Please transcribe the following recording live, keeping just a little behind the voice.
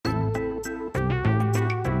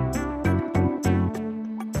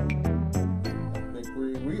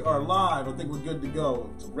are live. I think we're good to go.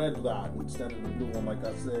 It's a red live instead of the blue one, like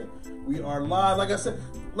I said. We are live. Like I said,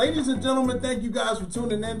 ladies and gentlemen, thank you guys for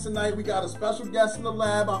tuning in tonight. We got a special guest in the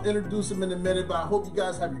lab. I'll introduce him in a minute, but I hope you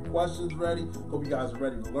guys have your questions ready. Hope you guys are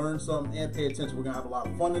ready to learn something and pay attention. We're going to have a lot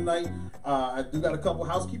of fun tonight. I do got a couple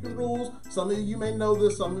housekeeping rules. Some of you may know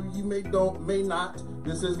this, some of you may not.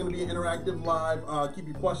 This is going to be an interactive live. Keep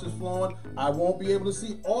your questions flowing. I won't be able to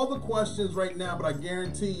see all the questions right now, but I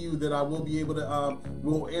guarantee you that I will be able to,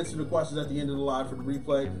 we'll answer the questions at the end of the live for the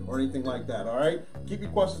replay or anything like that, all right? Keep your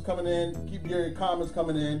questions coming in. Keep your comments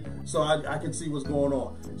coming in so I can see what's going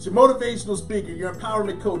on. It's your motivational speaker, your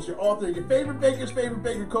empowerment coach, your author, your favorite baker's favorite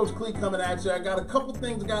baker, Coach Clee, coming at you. I got a couple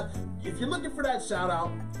things. If you're looking for that shout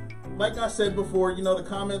out, like I said before, you know, the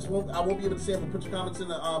comments I won't be able to see them, but put your comments in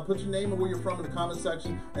the, put your name and where you're from in the comment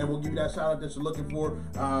section, and we'll give you that shout out that you're looking for.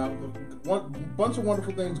 One bunch of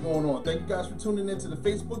wonderful things going on. Thank you guys for tuning into the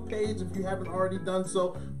Facebook page. If you haven't already done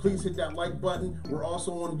so, please hit that like button. We're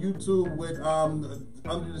also on YouTube with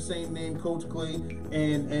under the same name, Coach Clee,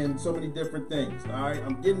 and so many different things. All right,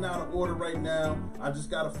 I'm getting out of order right now. I just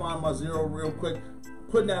got to find my zero real quick.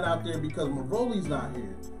 Putting that out there because Maroli's not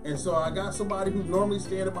here. And so I got somebody who's normally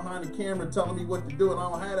standing behind the camera telling me what to do, and I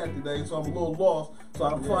don't have that today, so I'm a little lost. So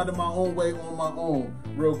I'm finding my own way on my own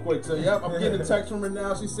real quick. So, yep, I'm getting a text from her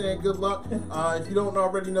now. She's saying good luck. If you don't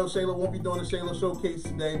already know, Shayla won't be doing a Shayla Showcase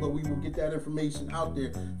today, but we will get that information out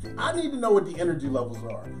there. I need to know what the energy levels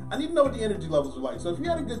are. I need to know what the energy levels are like. So if you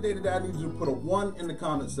had a good day today, I need you to put a 1 in the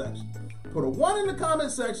comment section. Put a 1 in the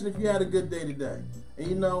comment section if you had a good day today. And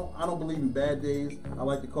you know, I don't believe in bad days. I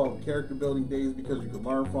like to call them character building days because you can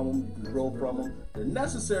learn from them, you can grow from them. They're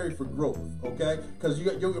necessary for growth, okay? Because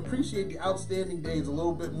you'll appreciate the outstanding days a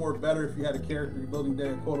little bit more better if you had a character building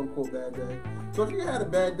day, a quote unquote bad day. So if you had a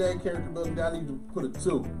bad day, character building day, I need you to put a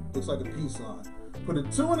 2. Looks like a peace sign. Put a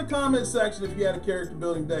 2 in the comment section if you had a character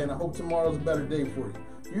building day, and I hope tomorrow's a better day for you.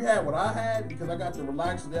 If you had what I had, because I got to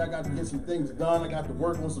relax today, I got to get some things done, I got to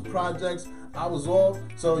work on some projects, I was off,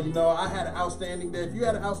 so you know, I had an outstanding day. If you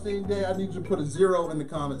had an outstanding day, I need you to put a 0 in the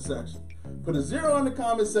comment section. Put a 0 in the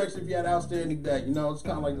comment section if you had an outstanding day. You know, it's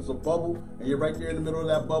kind of like there's a bubble, and you're right there in the middle of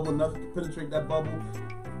that bubble, nothing can penetrate that bubble.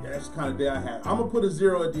 Yeah, that's the kind of day I had. I'm going to put a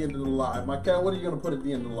 0 at the end of the live. Mikell, what are you going to put at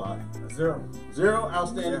the end of the live? 0. 0,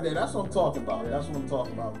 outstanding day. That's what I'm talking about. That's what I'm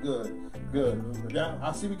talking about. Good. Good. Yeah,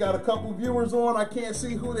 I see we got a couple viewers on. I can't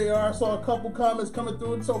see who they are. I saw a couple comments coming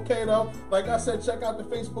through. It's okay though. Like I said, check out the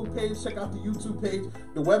Facebook page, check out the YouTube page.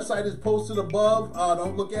 The website is posted above.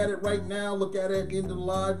 Don't look at it right now. Look at it at the end of the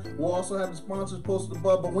live. We'll also have the sponsors posted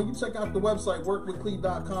above. But when you check out the website,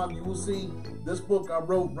 workwithclee.com, you will see this book I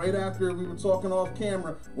wrote right after we were talking off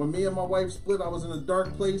camera. When me and my wife split, I was in a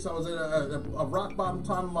dark place. I was in a rock bottom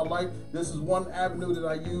time in my life. This is one avenue that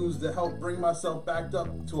I use to help bring myself back up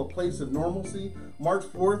to a place of normalcy. March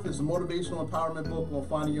 4th is a motivational empowerment book on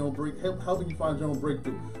finding your own helping you find your own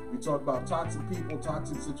breakthrough. We talk about toxic people,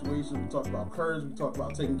 toxic situations. We talk about courage. We talk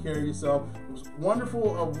about taking care of yourself. It was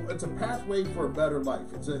wonderful. It's a pathway for a better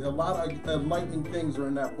life. It's a lot of enlightening things are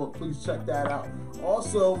in that book. Please check that out.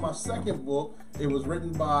 Also, my second book, it was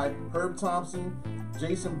written by Herb Thompson,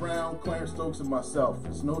 Jason Brown, Clarence Stokes, and myself.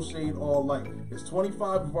 It's No Shade, All Light. It's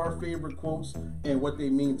 25 of our favorite quotes and what they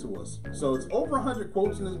mean to us. So it's over 100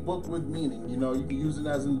 quotes in this book with meaning. You know, you can use it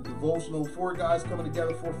as a devotional. 4 guys coming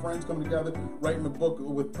together, 4 friends coming together, writing a book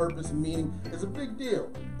with purpose and meaning is a big deal.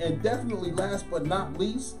 And definitely last but not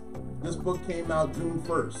least, this book came out June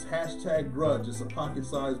 1st. Hashtag Grudge. It's a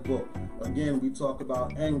pocket-sized book. Again, we talk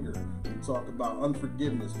about anger. We talk about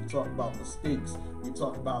unforgiveness. We talk about mistakes. We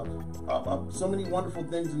talk about so many wonderful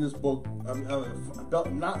things in this book.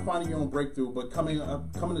 Not finding your own breakthrough, but coming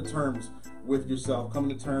to terms with yourself,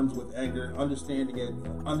 coming to terms with anger, understanding it,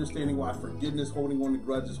 understanding why forgiveness, holding on to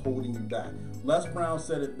grudges, holding you back. Les Brown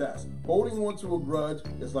said it best. Holding on to a grudge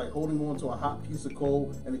is like holding on to a hot piece of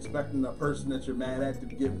coal and expecting the person that you're mad at to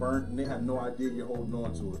get burnt, and they have no idea you're holding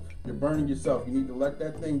on to it. You're burning yourself. You need to let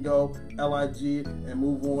that thing go, L-I-G it, and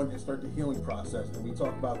move on and start the healing process. And we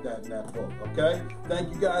talk about that in that book, okay?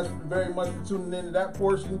 Thank you guys very much for tuning into that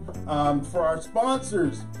portion. For our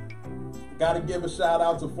sponsors, got to give a shout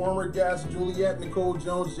out to former guest Juliet Nicole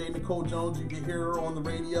Jones, J. Nicole Jones. You can hear her on the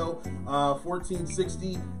radio,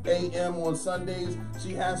 1460 AM on Sundays.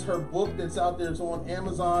 She has her book that's out there. It's on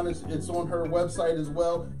Amazon. It's on her website as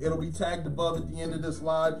well. It'll be tagged above at the end of this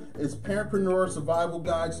live. It's Parentpreneur Survival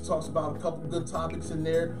Guide. She talks about a couple good topics in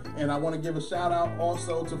there. And I want to give a shout out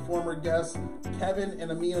also to former guests Kevin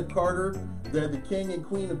and Amina Carter. They're the king and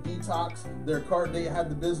queen of detox. They have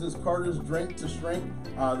the business Carter's Drink to Shrink.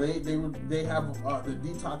 they have the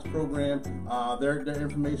detox program. Their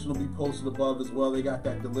information will be posted above as well. They got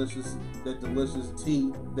that delicious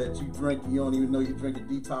tea that you drink. You don't even know you're drinking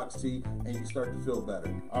detox tea, and you start to feel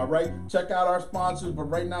better. All right, check out our sponsors. But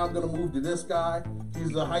right now, I'm gonna move to this guy.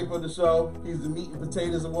 He's the hype of the show. He's the meat and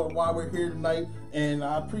potatoes of why we're here tonight. And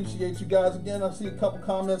I appreciate you guys again. I see a couple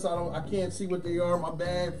comments. I can't see what they are. My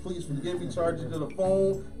bad. Please forgive me. Charge it to the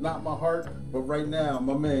phone, not my heart. But right now,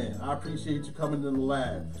 my man, I appreciate you coming to the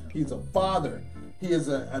lab. He's a father. He is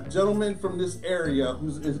a gentleman from this area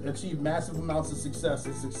who's achieved massive amounts of success.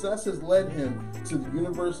 His success has led him to the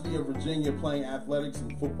University of Virginia playing athletics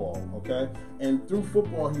and football, okay? And through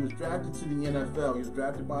football, he was drafted to the NFL. He was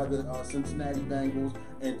drafted by the Cincinnati Bengals,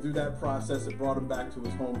 and through that process, it brought him back to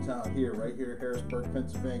his hometown here, right here in Harrisburg,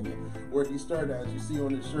 Pennsylvania, where he started, as you see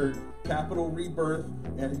on his shirt, Capital Rebirth,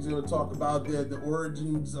 and he's going to talk about the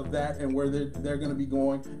origins of that and where they're going to be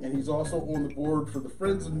going. And he's also on the board for the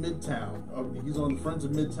Friends of Midtown. He's on the Friends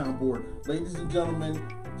of Midtown board. Ladies and gentlemen,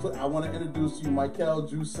 I want to introduce to you Mikell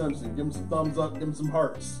Simpson. Give him some thumbs up, give him some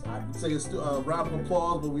hearts. I could say a round of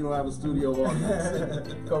applause, but we don't have a studio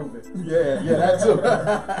audience. COVID. Yeah, that too.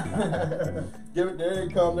 Give it, there they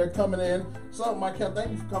come. They're coming in. So, Mikell,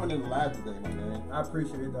 thank you for coming in the lab today, my man. I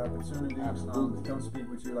appreciate the opportunity to come speak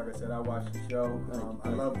with you. Like I said, I watched the show. I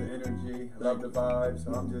love the energy. I love the vibe.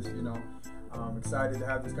 So I'm just, excited to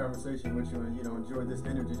have this conversation with you and, enjoy this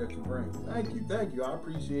energy that you bring. Thank you. I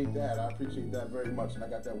appreciate that. I appreciate that very much. And I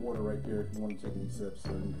got that water right there if you want to take any sips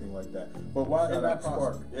or anything like that. But while in that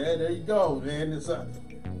process, yeah, there you go, man. It's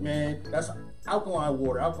that's alkaline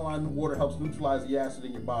water. Alkaline water helps neutralize the acid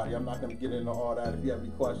in your body. I'm not going to get into all that. If you have any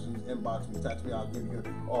questions, inbox me, text me. I'll give you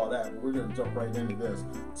all that. But we're going to jump right into this.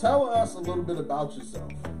 Tell us a little bit about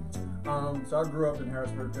yourself. So I grew up in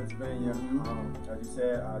Harrisburg, Pennsylvania. As you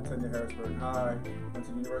said, I attended Harrisburg High, went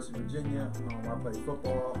to the University of Virginia. I played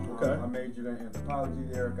football. Okay. I majored in anthropology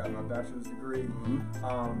there, got my bachelor's degree.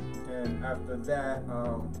 And after that,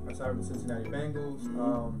 I signed with the Cincinnati Bengals.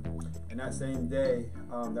 And that same day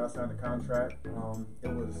that I signed the contract, it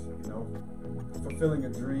was, fulfilling a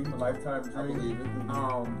dream, a lifetime dream. I believe it.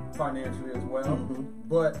 Financially as well.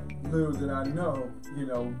 But little did I know,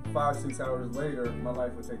 5-6 hours later, my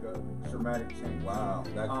life would take a dramatic change. Wow,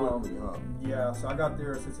 that quickly, huh? Yeah, so I got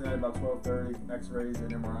there at Cincinnati about 12:30. X-rays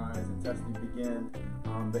and MRIs and testing began.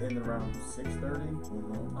 They ended around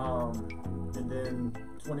 6:30. And then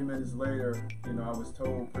 20 minutes later, I was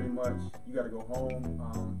told pretty much you got to go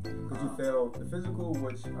home because you failed the physical,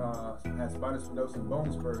 which had spinal stenosis and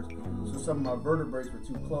bone spurs. So some of my vertebrae were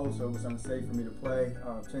too close, so it was unsafe for me to play.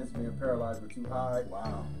 Chance of being paralyzed were too high.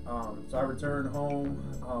 Wow. So I returned home,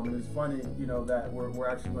 and it's funny, that we're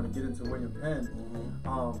actually going to get into William Penn.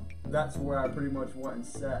 That's where I pretty much went and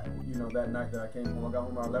sat, that night that I came home. I got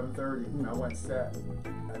home around 11:30, and I went and sat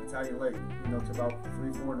at Italian Lake, to about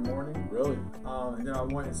 3-4 in the morning. Really? And then I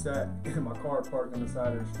went and sat in my car parked on the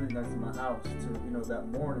side of the street next to my house to, that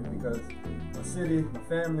morning, because my city, my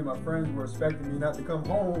family, my friends were expecting me not to come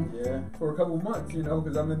home for a couple months,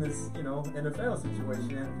 because I'm in this, NFL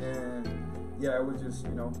situation. And yeah, it was just,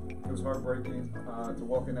 it was heartbreaking to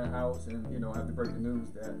walk in that house and, have to break the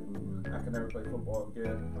news that I could never play football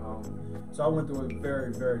again. So I went through a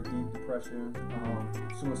very, very deep depression,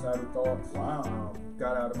 suicidal thoughts. Wow.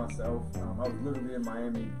 Got out of myself. I was literally in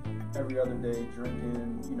Miami every other day,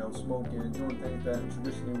 drinking, smoking, doing things that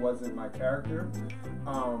traditionally wasn't my character.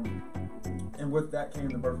 And with that came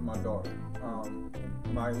the birth of my daughter,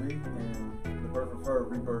 Miley, and the birth of her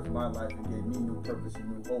rebirthed my life and gave me new purpose and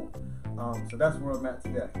new hope. So that's where I'm at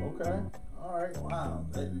today. Okay. All right. Wow.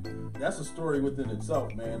 That's a story within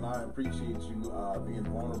itself, man. I appreciate you being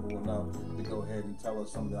vulnerable enough to go ahead and tell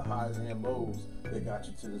us some of the highs and lows that got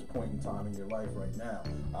you to this point in time in your life right now.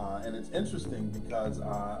 And it's interesting because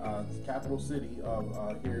it's the capital city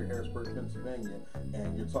of here, Harrisburg, Pennsylvania,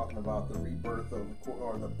 and you're talking about the rebirth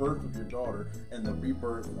or the birth of your daughter and the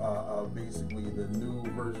rebirth of basically the new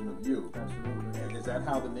version of you. Absolutely. And is that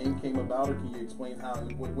how the name came about, or can you explain how?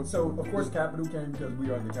 So, of course, capital came because we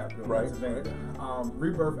are the capital of Pennsylvania.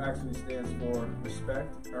 Rebirth actually stands for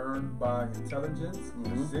respect earned by intelligence,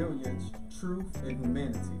 resilience, truth, and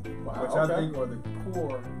humanity, which I think are the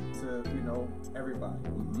core to everybody.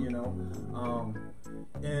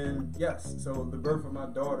 And yes, so the birth of my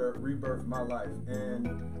daughter rebirthed my life, and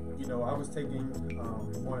I was taking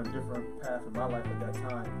on a different path in my life at that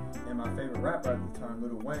time. And my favorite rapper at the time,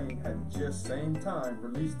 Lil Wayne, had just same time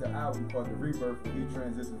released the album called The Rebirth, where he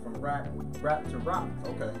transitioned from rap to rock.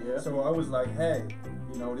 Okay, yeah. So I was like, hey,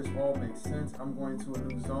 this all makes sense. I'm going to a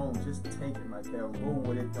new zone. Just take it, Mikell. Go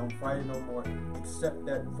with it. Don't fight it no more. Accept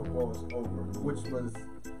that football is over, which was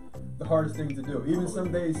the hardest thing to do. Even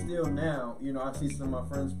some days still now, you know, I see some of my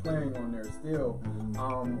friends playing on there still.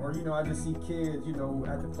 Or, you know, I just see kids, you know,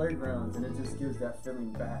 at the playgrounds, and it just gives that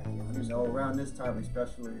feeling back. And, you know, around this time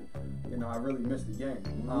especially, you know, I really miss the game.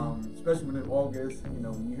 Especially when in August, you know,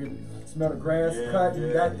 when you hear smell the grass cut,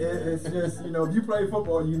 it's just, you know, if you play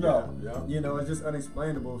football, you know. You know, it's just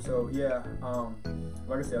unexplainable. So, yeah,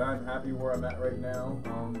 like I said, I'm happy where I'm at right now.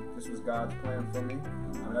 This was God's plan for me.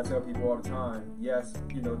 I mean, I tell people all the time, yes,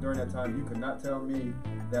 you know, during that time, you could not tell me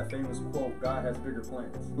that famous quote, God has bigger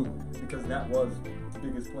plans, because that was the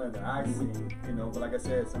biggest plan that I see, you know. But like I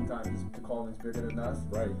said, sometimes the calling's bigger than us.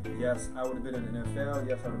 Right. Yes, I would have been in the NFL.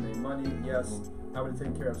 Yes, I would have made money. Yes, I would have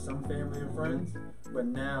taken care of some family and friends. But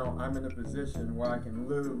now I'm in a position where I can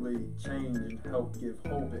literally change and help give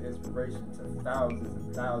hope and inspiration to thousands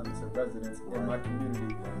and thousands of residents in my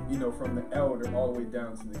community, you know, from the elder all the way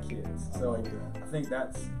down to the kids. So I think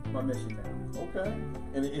that's my mission now. Okay.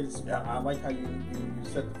 And I like how you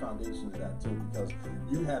set the foundation of that too, because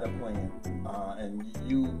you had a plan and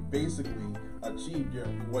you basically achieved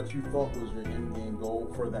what you thought was your end game goal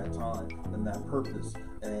for that time and that purpose.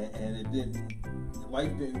 And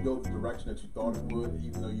life didn't go the direction that you thought it would,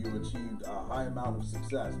 even though you achieved a high amount of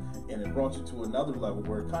success. And it brought you to another level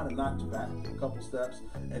where it kind of knocked you back a couple steps,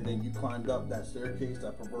 and then you climbed up that staircase,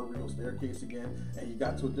 that proverbial staircase again, and you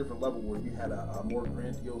got to a different level where you had a more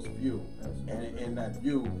grandiose view. And in that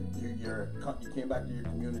view, you came back to your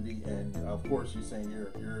community, and of course you're saying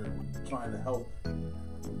you're trying to help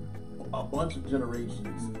a bunch of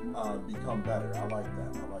generations become better. I like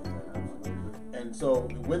that. And so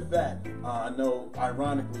with that, I know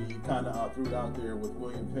ironically you kind of threw it out there with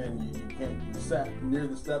William Penn. You sat near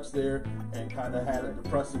the steps there and kind of had a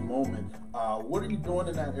depressing moment. What are you doing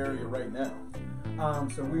in that area right now?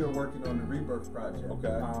 So we are working on the Rebirth project.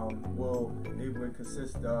 Okay. It would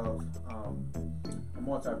consist of a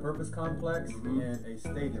multi-purpose complex and a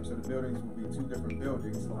stadium. So the buildings will be two different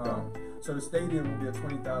buildings. Okay. So the stadium will be a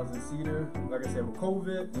 20,000 seater. Like I said, with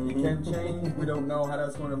COVID, it can change. We don't know how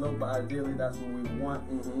that's going to look, but ideally that's what we want.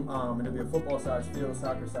 And it'll be a football-sized field,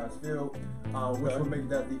 soccer-sized field, which will make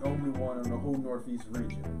that the only one in the whole Northeast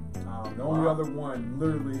region. The only other one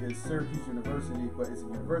literally is Syracuse University, but it's a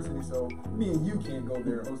university, so me and you can't go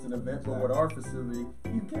there and host an event, but with our facility,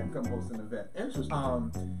 you can come host an event. Interesting.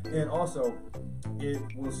 And also, it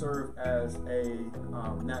will serve as a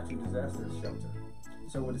natural disaster shelter.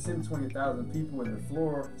 So with the sitting 20,000 people and the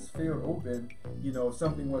floor field open, you know, if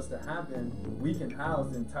something was to happen, we can house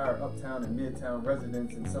the entire uptown and midtown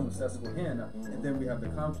residents in some Susquehanna. And then we have the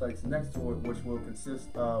complex next to it, which will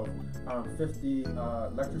consist of 50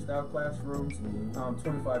 lecture-style classrooms,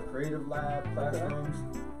 25 creative lab classrooms,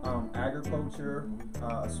 agriculture,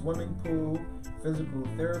 a swimming pool, physical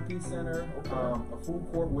therapy center, a food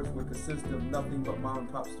court, which would consist of nothing but mom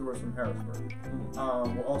and pop stores from Harrisburg.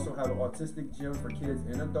 We'll also have an autistic gym for kids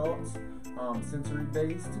and adults, sensory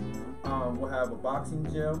based. We'll have a boxing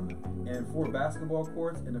gym and 4 basketball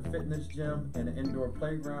courts and a fitness gym and an indoor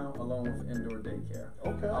playground along with indoor daycare.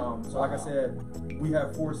 Okay. So like I said, we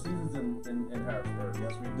have 4 seasons in Harrisburg.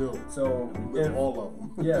 Yes, we do. So if all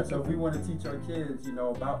of them. Yeah, so if we want to teach our kids, you know,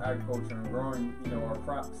 about agriculture and growing, you know, our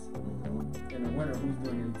crops. In the winter, who's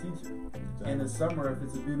doing any teaching? Exactly. In the summer, if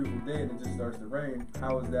it's a beautiful day and it just starts to rain,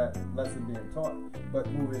 how is that lesson being taught? But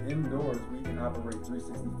moving indoors, we can operate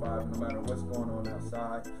 365 no matter what's going on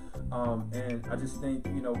outside. And I just think,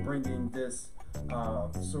 you know, bringing this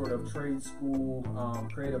sort of trade school,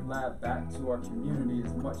 creative lab back to our community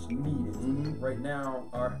is much needed. Right now,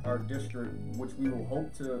 our district, which we will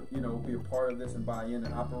hope to, you know, be a part of this and buy in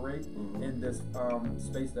and operate in this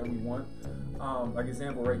space that we want. Like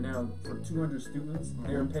example, right now, for 200 students,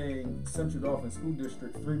 they're paying Central Dauphin School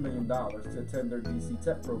District $3 million to attend their DC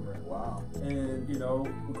Tech program. Wow. And, you know,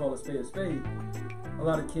 we call it spade a spade. A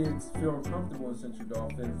lot of kids feel uncomfortable in Central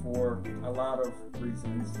Dauphin for a lot of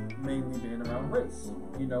reasons, mainly being around race.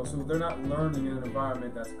 You know, so they're not learning in an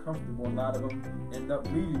environment that's comfortable. A lot of them end up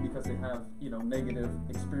leaving because they have, you know, negative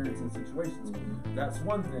experience in situations. That's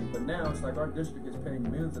one thing. But now it's like our district is paying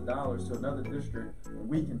millions of dollars to another district, and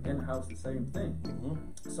we can in-house the same thing.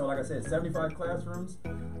 So like I said, 75 classrooms,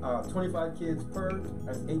 25 kids per,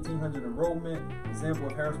 that's 1,800 enrollment. Example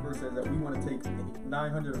of Harrisburg says that we want to take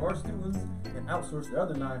 900 of our students and outsource the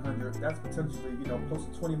other 900. That's potentially, you know, close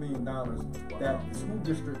to $20 million that the school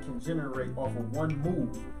district can generate off of one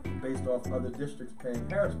move based off other districts paying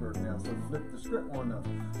Harrisburg now. So flip the script on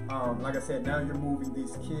them. Like I said, now you're moving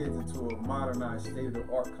these kids into a modernized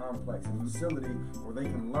state-of-the-art complex and facility where they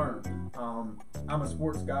can learn. I'm a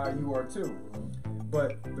sports guy, you are too.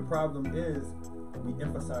 But the problem is, we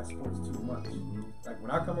emphasize sports too much. Like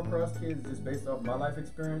when I come across kids, just based off my life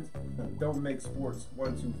experience, don't make sports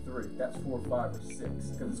 1, 2, 3. That's 4, 5, or 6,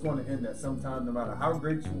 because it's going to end at some time. No matter how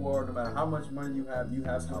great you are, no matter how much money you have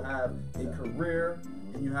to have a career,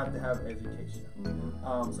 and you have to have education.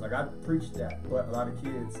 So like I preach that, but a lot of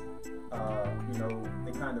kids, you know,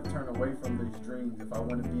 they kind of turn away from these dreams. If I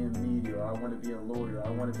want to be in media, or I want to be a lawyer, or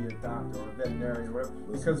I want to be a doctor or a veterinarian, or whatever,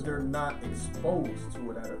 because they're not exposed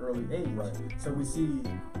to it at an early age. Right. So we see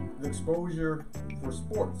the exposure for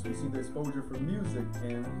sports, we see the exposure for music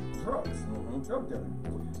and drugs, drug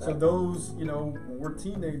dealing. So those, you know, when we're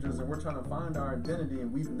teenagers and we're trying to find our identity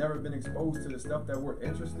and we've never been exposed to the stuff that we're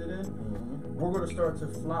interested in, we're going to start to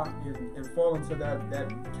flock and fall into that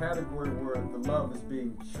category where the love is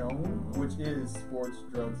being shown, which is sports,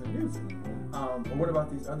 drugs, and music. But what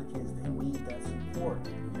about these other kids? They need that support,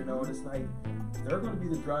 you know, and it's like they're going to be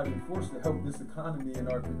the driving force to help this economy and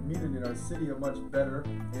our community and our city a much better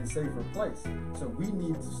and safer place. So we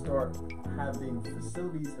need to start having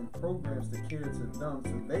facilities and programs to cater to them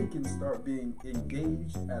so they can start being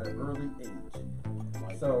engaged at an early age.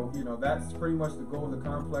 So, you know, that's pretty much the goal of the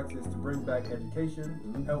complex, is to bring back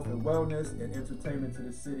education, health and wellness, and entertainment to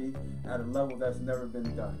the city at a level that's never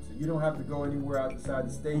been done. So you don't have to go anywhere outside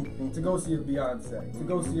the state to go see a Beyonce, to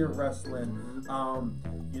go see a wrestling,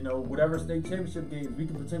 you know, whatever state championship games we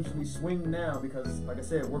can potentially swing now, because like I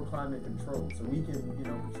said, we're climate controlled, so we can, you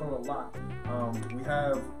know, control a lot. We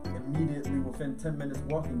have immediately within 10 minutes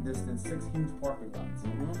walking distance 6 huge parking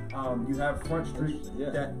lots. You have Front Street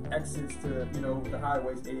that exits to, you know, the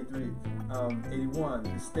highways 83, 81.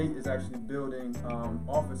 The state is actually building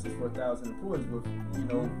offices for 1,000 employees with, you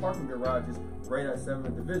know, parking garages right at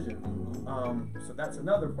 7th Division. So that's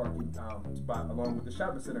another parking spot along with the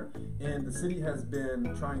shopping center. And the city has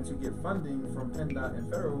been trying to get funding from PennDOT and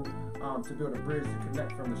federal to build a bridge to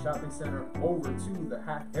connect from the shopping center over to the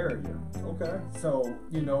Hack area. Okay. So,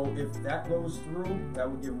 you know, if that goes through, that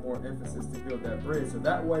would give more emphasis to build that bridge. So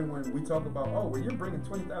that way, when we talk about, oh, well, you're bringing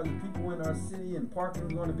 20,000 people in our city and parking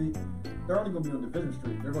is going to be, they're only going to be on Division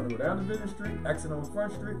Street. They're going to go down Division Street, exit on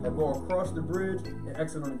Front Street, or go across the bridge and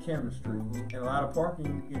exit on Cameron Street. And a lot of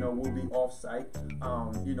parking, you know, will be off-site.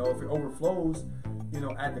 You know, if it overflows, you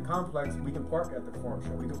know, at the complex, we can park at the Forum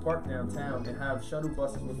Show. We can park downtown and have shuttle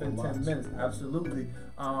buses within 10 minutes. Absolutely.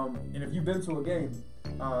 And if you've been to a game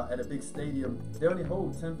at a big stadium, they only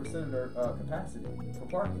hold 10% of their capacity for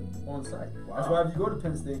parking on site. Wow. That's why if you go to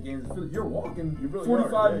Penn State games, you're walking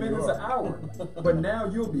 45 minutes an hour. But now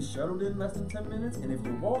you'll be shuttled in less than 10 minutes, and if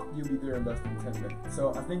you walk, you'll be there in less than 10 minutes.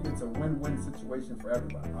 So I think it's a win-win situation for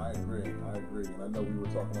everybody. I agree. And I know we were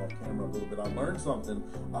talking off camera a little bit. I learned something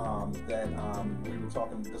that we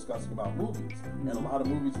were discussing about movies. And a lot of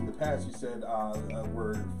movies in the past, you said,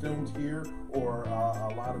 were filmed here, or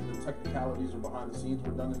a lot of the technicalities or behind the scenes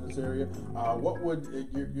were done in this area. What would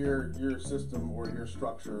your system or your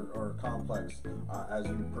structure or complex, as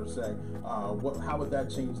you per se, how would that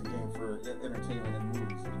change the game for entertainment and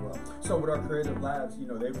movies as well? So with our creative labs, you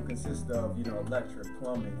know, they would consist of, you know, electric,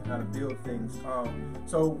 plumbing, and how to build things.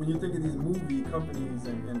 So when you think of these movie companies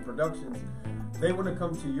and productions, they want to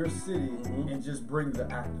come to your city and just bring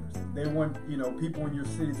the actors. They want, you know, people in your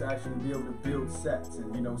city to actually be able to build sets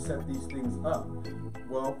and, you know, set these things up.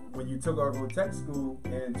 Well, when you took our tech school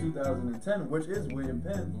in 2010, which is William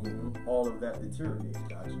Penn, all of that deteriorated.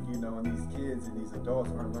 You know, and these kids and these adults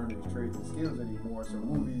aren't learning these trades and skills anymore. So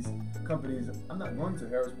movies, companies, I'm not going to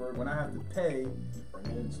Harrisburg when I have to pay,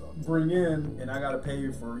 bring in, and I got to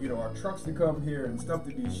pay for, you know, our trucks to come here and stuff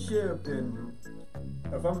to be shipped. And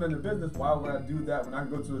if I'm in the business, why would I do that when I can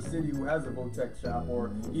go to a city who has a Votech shop,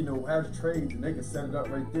 or, you know, has trades and they can set it up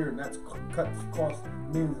right there, and that's cost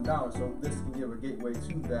millions of dollars. So this can give a gateway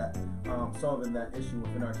to that, solving that issue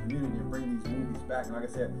within our community and bring these movies back. And like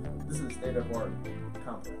I said, this is a state-of-the-art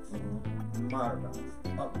complex, modernized,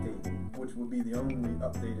 updated, which will be the only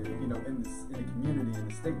updated, you know, in the community, in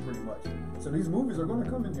the state, pretty much. So these movies are going to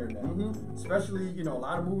come in here now. Especially, you know, a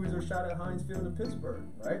lot of movies are shot at Heinz Field in Pittsburgh,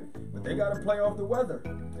 right? But they got to play off the weather.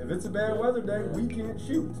 If it's a bad weather day, we can't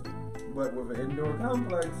shoot. But with an indoor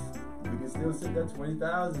complex, you can still sit there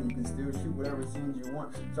 20,000. You can still shoot whatever scenes you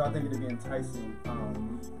want. So I think it'd be enticing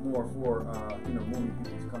more for you know, movie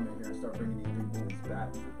people to come in here and start bringing these big movies back,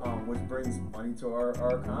 which brings money to our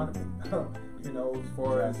economy. you know, as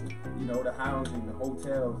far as, you know, the housing, the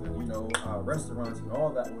hotels, and, you know, restaurants and all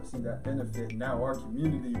that will see that benefit. Now our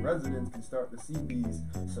community residents can start to see these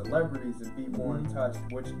celebrities and be more in touch,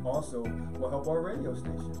 which also will help our radio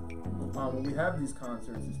station. When we have these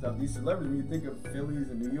concerts and stuff, these celebrities, when you think of Phillies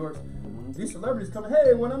and New York, these celebrities come,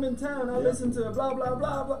 hey, when I'm in town, I listen to blah, blah,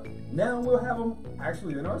 blah, blah. Now we'll have them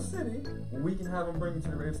actually in our city, where we can have them bring it to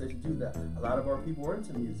the radio station, do that. A lot of our people are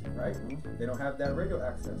into music, right? They don't have that radio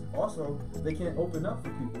access. Also, they can't open up for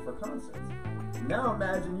people for concerts. Now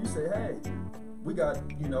imagine you say, hey, we got,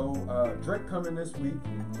 you know, Drake coming this week.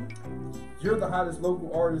 You're the hottest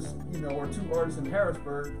local artist, you know, or two artists in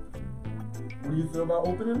Harrisburg. What do you feel about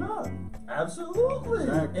opening up? Absolutely.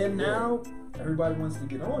 Exactly. And now everybody wants to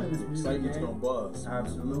get on in this music game. Gonna buzz.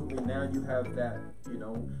 Absolutely. Now you have that, you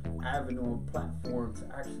know, avenue and platform to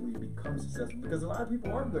actually become successful, because a lot of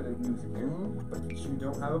people are good at music, but you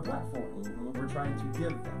don't have a platform. We're trying to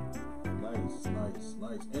give them. Nice.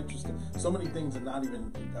 Interesting. So many things are not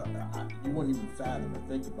even, you wouldn't even fathom or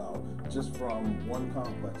think about just from one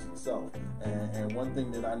complex itself. And one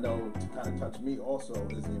thing that I know to kind of touch me also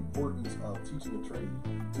is the importance of teaching a trade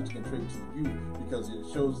to the youth, because it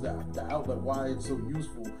shows that the outlet, why it's so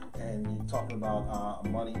useful. And you're talking about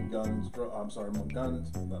money,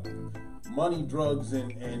 money, drugs,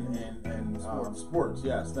 and sports.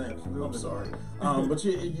 Yes, thank you. I'm sorry. But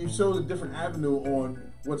you show a different avenue on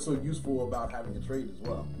what's so useful about having a trade as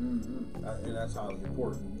well. And that's highly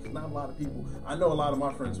important. Not a lot of people, I know a lot of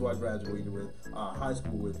my friends who I graduated with, high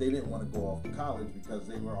school with, they didn't want to go off to college because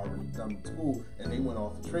they were already done with school, and they went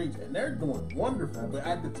off to trades, and they're doing wonderful. But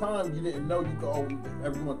at the time, you didn't know. You go,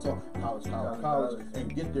 everyone talk college,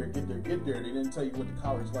 and get there. They didn't tell you what the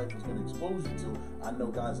college life was going to expose you to. I know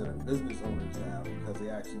guys that are business owners now because they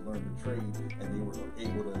actually learned the trade, and they were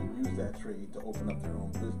able to use that trade to open up their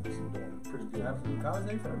own business and doing pretty good. Absolutely. College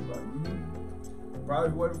ain't for everybody. Probably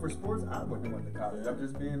if it wasn't for sports, I wouldn't have went to college. I'm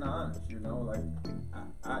just being honest, you know. Like,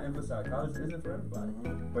 I emphasize college isn't for everybody,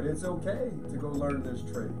 but it's okay to go learn this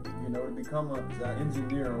trade. You know, to become an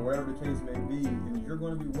engineer or whatever the case may be, and you're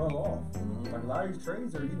going to be well off. Like a lot of these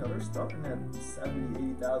trades are, you know, they're starting at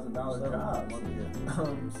 $70,000, $80,000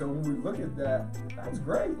 jobs. So when we look at that, that's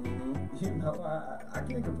great. You know, I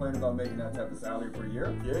can't complain about making that type of salary per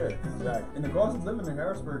year. Yeah, exactly. And the cost of living in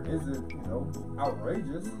Harrisburg isn't, you know,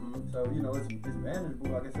 outrageous. So, you know, it's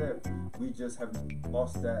manageable. Like I said, we just have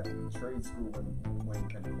lost that trade school when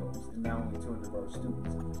Penn closed. And now only 200 of our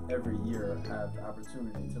students every year have the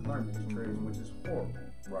opportunity to learn these trades, which is horrible.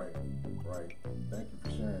 Right. Thank you for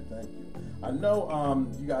sharing. Thank you. I know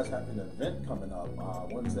you guys have an event coming up.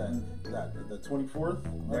 When's that? Is that the 24th?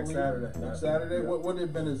 Next Saturday. Next Saturday? Yeah. What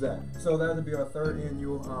event is that? So that'll be our third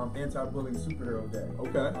annual Anti-Bullying Superhero Day.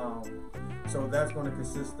 Okay. So that's going to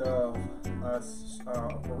consist of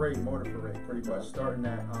a parade, motor parade, pretty much, starting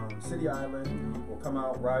at City Island. We'll come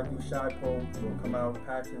out, ride through Shipo. We'll come out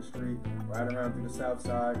Paxton Street, ride around through the South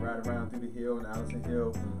Side, ride around through the Hill and Allison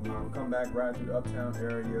Hill. Come back, ride through the Uptown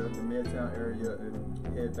area, the Midtown area,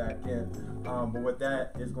 and head back in. But what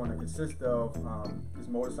that is going to consist of is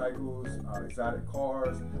motorcycles, exotic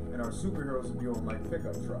cars, and our superheroes will be on like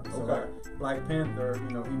pickup trucks. So like Black Panther,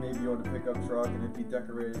 you know, he may be on the pickup truck and it'd be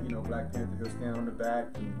decorated, you know, Black Panther, he'll stand on the back.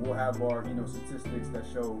 We'll have our, you know, statistics that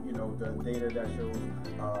show, you know, the data that shows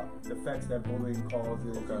the effects that bullying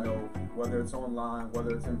causes, you know, whether it's online,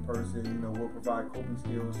 whether it's in person, you know, we'll provide coping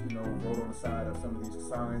skills, you know, wrote on the side of some of these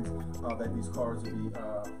signs that these cars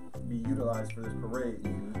will be utilized for this parade.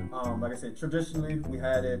 Like I said, traditionally we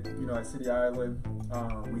had it, you know, at City Island.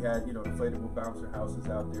 We had, you know, inflatable bouncer houses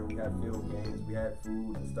out there. We had field games. We had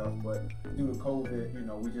food and stuff. But due to COVID, you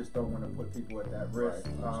know, we just don't want to put people at that risk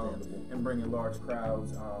and bring in large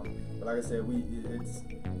crowds. But like I said,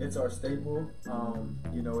 it's our staple.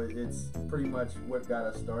 You know, it's pretty much what got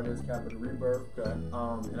us started as Capital Rebirth.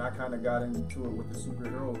 And I kind of got into it with the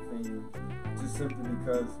superhero theme, just simply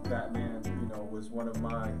because Batman, you know, was one of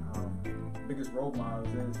my biggest role models.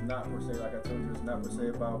 And it's not per se, like I told you, it's not per se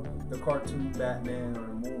about the cartoon Batman or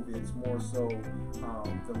the movie. It's more so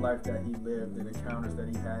the life that he lived, the encounters that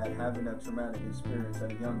he had, having that traumatic experience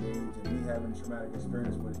at a young age, and me having a traumatic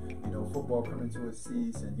experience with, you know, football coming to a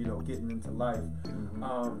cease and, you know, getting into life.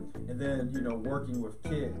 And then, you know, working with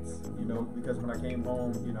kids, you know, because when I came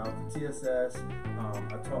home, you know, out to TSS,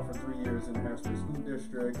 I taught for 3 years in the Harrisburg School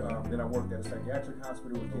District. Then I worked at a psychiatric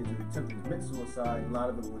hospital with kids who attempted to commit suicide. A lot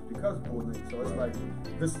of it was was because of bullying. So it's like,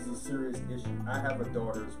 this is a serious issue. I have a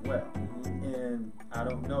daughter as well. And I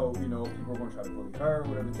don't know, people are going to try to bully her,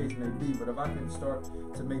 whatever the case may be. But if I can start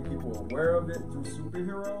to make people aware of it through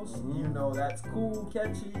superheroes, that's cool,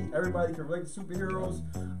 catchy. Everybody can relate to superheroes.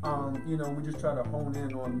 We just try to hone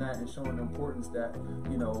in on that and showing the importance that,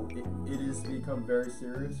 it is become very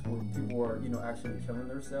serious when people are, actually killing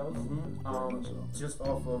themselves. Just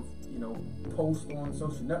off of, posts on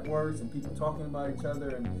social networks and people talking about each other.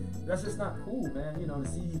 And that's just not cool, man, to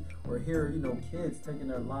see or hear, kids taking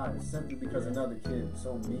their lives simply because another kid is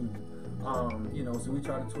so mean. So we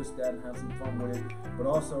try to twist that and have some fun with it. But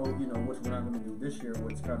also, which we're not going to do this year,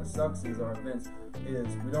 which kind of sucks is our events, is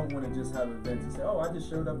we don't want to just have events and say, oh, I just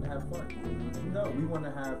showed up to have fun. No, we want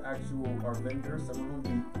to have our vendors, some of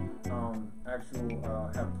them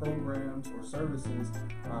have programs or services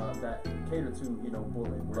that cater to,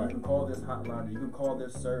 bullying. Where you can call this hotline, or you can call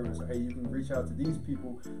this service, or hey, you can reach out to these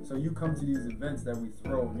people. So you come to these events that we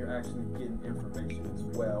throw, and you're actually getting information as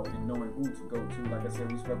well and knowing who to go to. Like I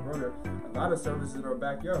said, we spoke earlier, a lot of services in our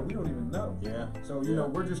backyard we don't even know. So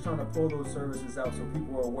we're just trying to pull those services out so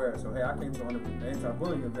people are aware. So hey, I came to an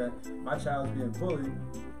anti-bullying event, my child's being bullied.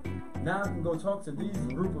 Now I can go talk to these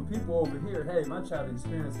group of people over here. Hey, my child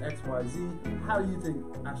experienced X, Y, Z. How do you think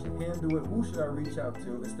I should handle it? Who should I reach out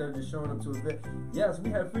to instead of just showing up to an event? Yes, we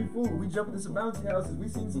had free food. We jumped into some bouncy houses. We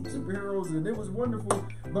seen some superheroes, and it was wonderful.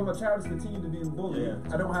 But my child has continued to be bullied.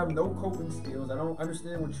 I don't have no coping skills. I don't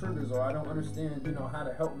understand what triggers are. I don't understand, how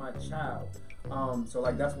to help my child. So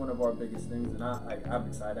that's one of our biggest things, and I'm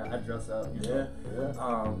excited. I dress up. A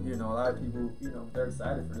lot of people, they're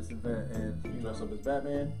excited for this event. And you dress up as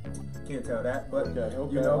Batman? Can't tell that, but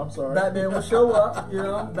I'm sorry. Batman will show up.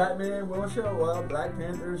 Batman will show up. Black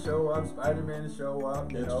Panther will show up. Spider-Man will show up.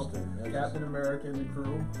 Captain America and the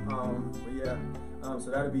crew. So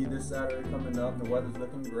that'll be this Saturday coming up. The weather's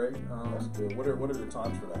looking great. That's good. What are the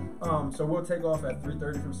times for that? So we'll take off at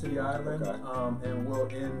 3:30 from City Island, and we'll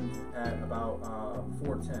end at about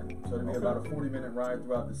 4:10. So it'll be about a 40-minute ride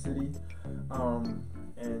throughout the city.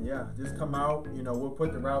 And just come out. We'll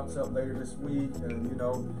put the routes up later this week. And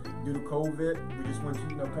due to COVID, we just want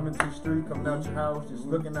you, coming to the street, coming out your house, just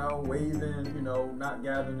looking out, waving. Not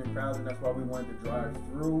gathering in crowds. And that's why we wanted to drive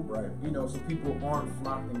through. So people aren't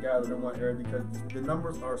flocked and gathered in one area because the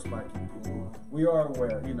numbers are spiking. We are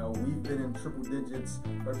aware. We've been in triple digits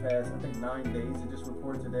for the past, I think, 9 days. It just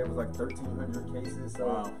reported today it was like 1,300 cases.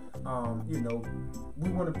 So, we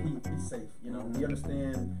want to be safe. We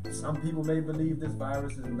understand some people may believe this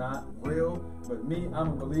virus is not real, but me, I'm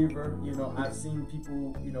a believer. I've seen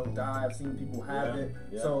people, die. I've seen people have it.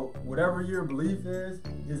 So whatever your belief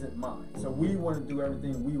isn't mine. So we want to do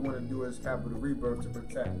everything we want to do as Capital Rebirth to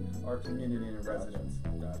protect our community and residents.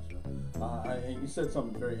 Gotcha. And you said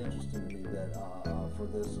something very interesting to me that for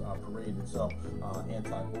this parade itself,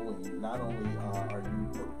 anti-bullying. Not only are you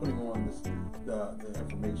putting on the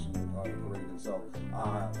information on the parade itself,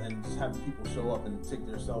 and just having people show up and take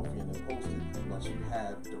their selfie and then post it, but you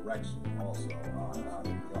have direction also.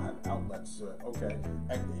 You'll have outlets.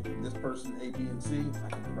 This person A, B, and C, I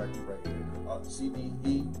can direct you right here. C, D,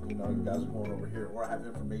 E, you guys are going over here, or I have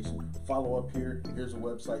information. Follow up here. Here's a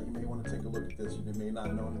website. You may want to take a look at this. You may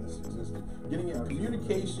not know that this existed. Getting in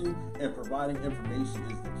communication and providing information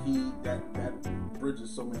is the key that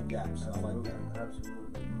bridges so many gaps. I like that.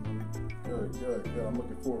 Absolutely. Good. I'm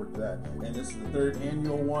looking forward to that. And this is the 3rd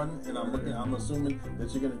annual one, and I'm assuming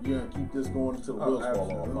that you're gonna keep this going until the wheels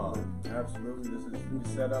fall off. Absolutely. This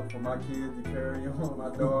is set up for my kids to carry on,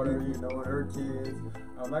 my daughter, and her kids.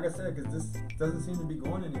 Like I said, because this doesn't seem to be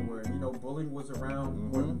going anywhere. Bullying was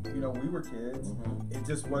around when we were kids. It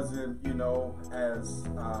just wasn't as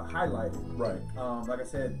highlighted. Right. Like I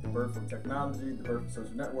said, the birth of technology, the birth of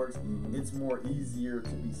social networks, it's more easier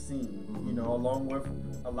to be seen. Along with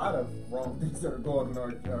a lot of wrong things that are going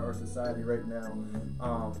on in our society right now.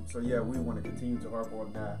 We want to continue to harp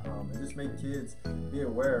on that and just make kids be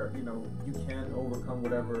aware. You can overcome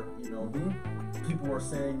whatever people are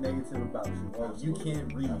saying negative about you. Or you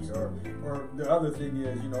can't read, or the other thing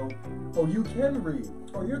is, you can read,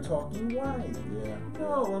 or you're talking white.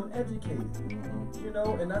 No, I'm educated.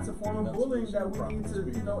 And that's a form of bullying that we need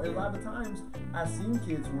to, a lot of times I've seen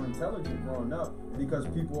kids who are intelligent growing up because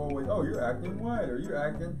people always, you're acting white, or you're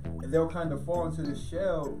acting, and they'll kind of fall into the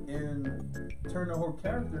shell and turn their whole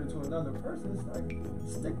character into another person. It's like,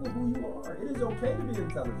 stick with who you are. It is okay to be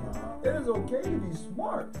intelligent. It is okay to be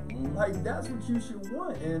smart. Like, that's what you should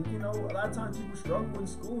want. And, a lot of times people struggle in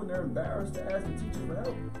school and they're embarrassed to ask the teacher for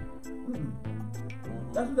help.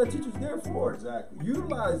 That's what that teacher's there for. Exactly.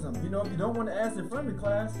 Utilize them. You know, if you don't want to ask in front of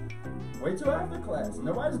class, wait till after class.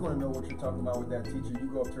 Nobody's going to know what you're talking about with that teacher. You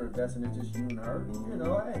go up to her desk and it's just you and her. You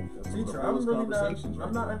know, hey, teacher, I'm really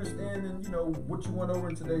not understanding, you know, what you went over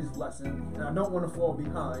in today's lesson, and I don't want to fall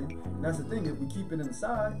behind. And that's the thing, if we keep it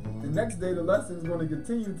inside, the next day the lesson's going to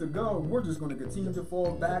continue to go. We're just going to continue to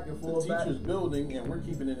fall back and fall back. The teacher's building and we're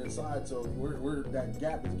keeping it inside, so we're that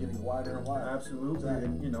gap is getting wider and wider. Absolutely. Exactly.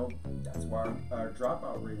 And, you know, that's why our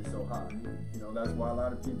dropout rate is so high. You know, that's why a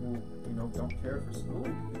lot of people, you know, don't care for school,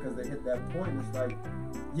 because they hit that point. It's like,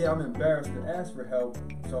 yeah, I'm embarrassed to ask for help,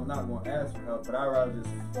 so I'm not going to ask for help, but I'd rather just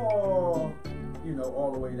fall, you know,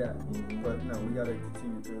 all the way down. But no, we got to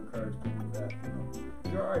continue to encourage people that, you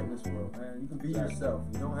know, you're all right in this world, man. You can be yourself.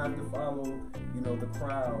 You don't have to follow, you know, the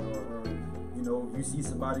crowd, or you know, you see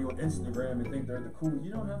somebody on Instagram and think they're the cool.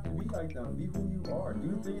 You don't have to be like them. Be who you are.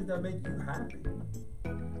 Do things that make you happy.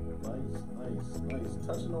 Nice.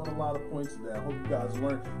 Touching on a lot of points today. I hope you guys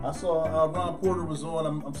learned. I saw Ron Porter was on.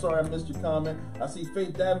 I'm sorry I missed your comment. I see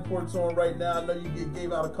Faith Davenport's on right now. I know you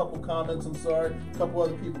gave out a couple comments. I'm sorry. A couple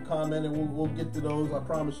other people commented. We'll get to those. I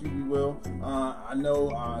promise you we will. I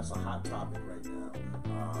know it's a hot topic right now.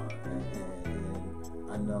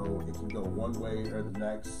 And I know it can go one way or the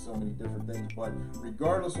next, so many different things. But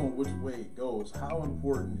regardless on which way it goes, how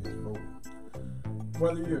important is voting?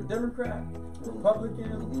 Whether you're a Democrat,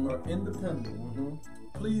 Republican, or Independent,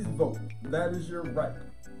 please vote. That is your right.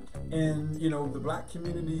 And, you know, the black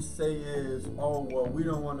community say is, oh, well, we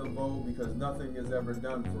don't want to vote because nothing is ever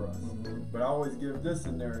done for us. But I always give this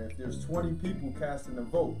scenario. If there's 20 people casting a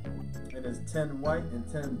vote, and there's 10 white and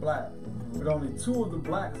 10 black, but only 2 of the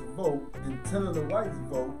blacks vote and 10 of the whites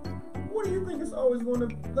vote, what do you think it's always going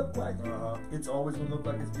to look like? It's always going to look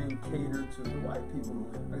like it's being catered to the white people.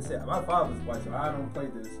 Like I said, my father's white, so I don't play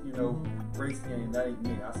this, you know, race game. That ain't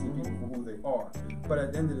me. I see people for who they are. But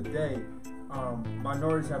at the end of the day,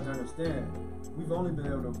 minorities have to understand, we've only been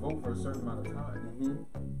able to vote for a certain amount of time.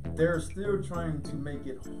 They're still trying to make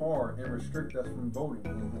it hard and restrict us from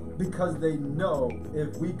voting, because they know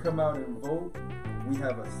if we come out and vote, we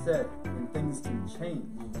have a say and things can change.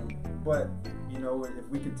 But, you know, if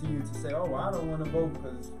we continue to say, oh, well, I don't want to vote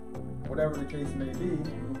because whatever the case may be,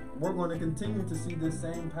 we're going to continue to see this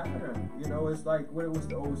same pattern. You know, it's like, what was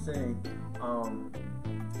the old saying?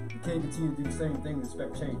 You can't continue to do the same thing and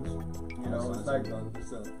expect change. You know, it's like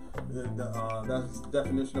that's the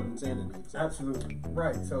definition of insanity. Absolutely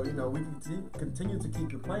right. So, you know, we can continue to keep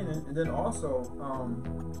complaining, and then also,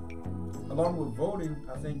 along with voting,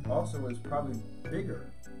 I think also is probably bigger,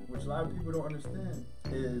 which a lot of people don't understand,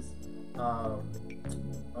 is oh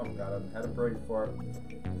God, I had a brain for it.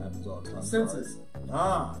 Happens all the time. Census.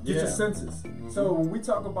 Get your census. So when we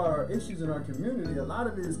talk about our issues in our community, a lot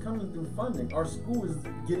of it is coming through funding. Our school is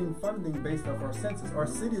getting funding based off our census. Our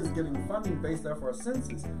city is getting funding based off our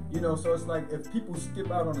census. You know, so it's like if people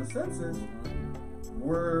skip out on the census,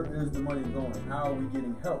 where is the money going? How are we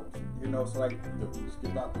getting help? You know, so like, if you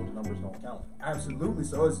skip out, those numbers don't count. Absolutely.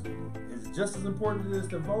 So it's just as important as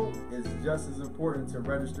to vote. It's just as important to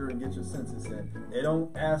register and get your census in. They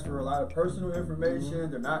don't ask for a lot of personal information.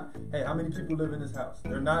 They're not, hey, how many people live in this house?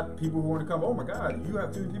 They're not people who want to come, oh my God, you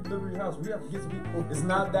have 2 people living in your house. We have to get some people. It's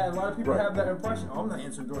not that. A lot of people have that impression. Oh, I'm not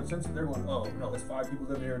answering during the census. They're going, oh, no, it's 5 people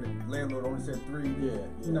living here. And the landlord only said 3.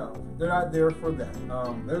 You know, they're not there for that.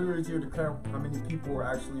 They're here to count how many people are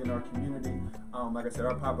actually in our community. Like I said,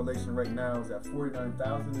 our population right now is at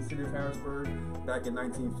 49,000 in the city of Harrisburg. Back in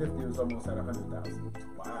 1950, it was almost at 100,000.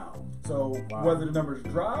 Wow. So whether the numbers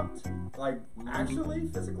dropped, like actually,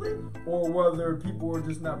 physically, or whether people were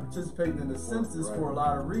just not participating in the census for a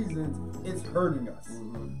lot of reasons, it's hurting us.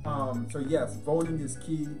 So yes, voting is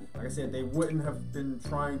key. Like I said, they wouldn't have been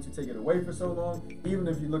trying to take it away for so long. Even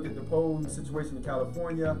if you look at the polling situation in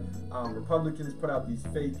California, Republicans put out these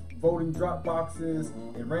fake voting drop boxes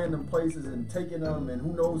in random places and taking them, and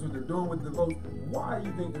who knows what they're doing with the votes. Why do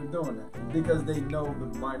you think they're doing that? Because they know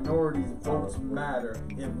the minorities' votes matter.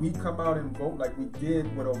 If we come out and vote like we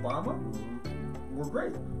did with Obama, we're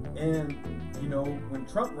great. And you know, when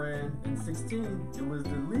Trump ran in 2016, it was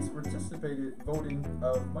the least participated voting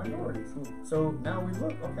of minorities. So now we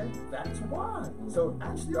look, okay, that's why. So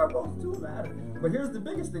actually our votes do matter. But here's the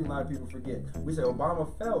biggest thing a lot of people forget. We say Obama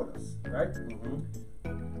failed us, right?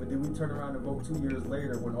 But then we turn around and vote 2 years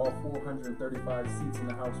later when all 435 seats in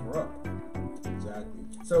the House were up. Exactly.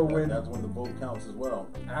 So when that's when the vote counts as well.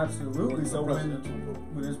 Absolutely. So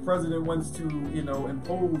when his president wants to,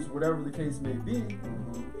 impose whatever the case may be,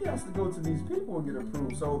 he has to go to these people and get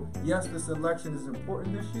approved. So yes, this election is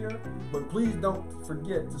important this year, but please don't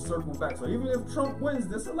forget to circle back. So even if Trump wins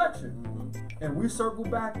this election and we circle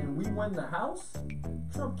back and we win the House,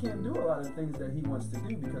 Trump can't do a lot of things that he wants to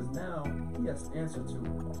do because now he has to answer to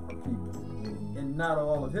our people. And not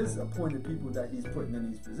all of his appointed people that he's putting in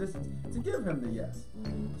these positions to give him the yes.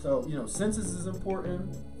 So, census is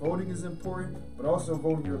important, voting is important, but also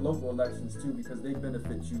voting your local elections too because they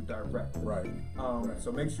benefit you directly. Right.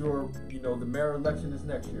 So make sure, the mayor election is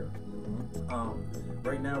next year.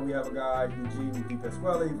 Right now we have a guy, Eugene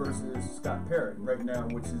DePasquale versus Scott Perry right now,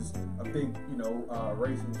 which is a big,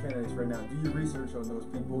 race in candidates right now. Do your research on those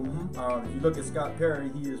people. If you look at Scott Perry,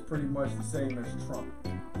 he is pretty much the same as Trump.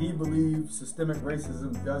 He believes systemic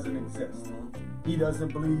racism doesn't exist. He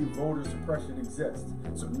doesn't believe voter suppression exists.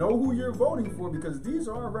 So know who you're voting for because these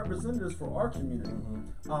are our representatives for our community.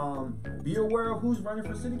 Be aware of who's running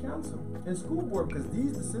for city council and school board because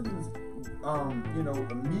these decisions,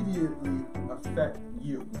 immediately affect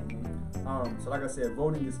you. So like I said,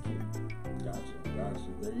 voting is key. Gotcha.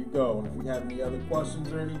 There you go. And if we have any other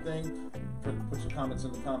questions or anything, put your comments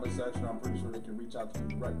in the comment section. I'm pretty sure they can reach out to you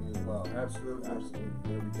directly as well. Absolutely.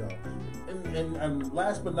 There we go. And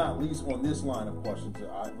last but not least on this line of questions,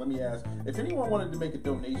 let me ask, if anyone wanted to make a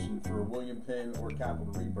donation for William Penn or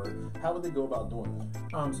Capital Rebirth, how would they go about doing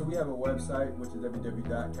that? So we have a website, which is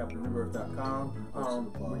www.capitalrebirth.com,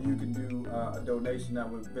 where you can do a donation that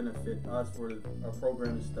would benefit us for our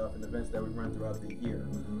programming stuff and events that we run throughout the year.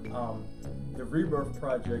 The Rebirth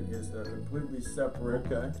Project is a completely separate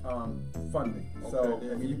funding. So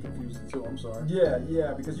you confused the two. I'm sorry.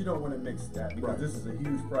 Yeah, because you don't want to mix that because this is a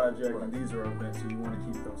huge project and these are events, so you want to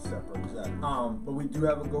keep those separate. Exactly. But we do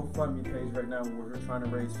have a GoFundMe page right now where we're trying to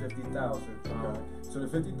raise $50,000. So the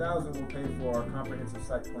 $50,000 will pay for our comprehensive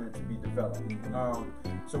site plan to be developed.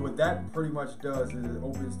 So what that pretty much does is it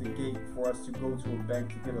opens the gate for us to go to a bank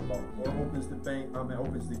to get a loan, or opens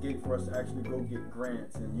the gate for us to actually go get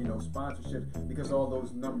grants and sponsorships because all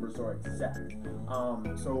those numbers are exact.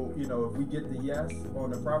 So if we get the yes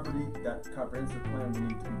on the property, that comprehensive plan will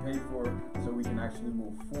need to be paid for so we can actually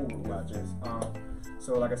move forward with this.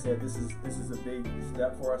 So like I said, this is a big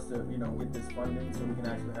step for us to get this funding so we can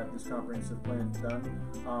actually have this comprehensive plan done.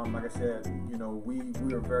 Like I said, we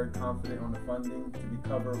are very confident on the funding to be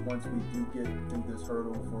covered once we do get through this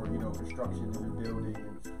hurdle for construction and rebuilding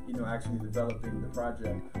and actually developing the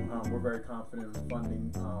project. We're very confident in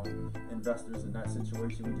funding investors in that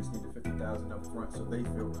situation. We just need the $50,000 up front so they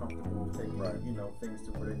feel comfortable taking things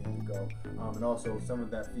to where they need to go. And also some of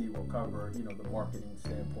that fee will cover the marketing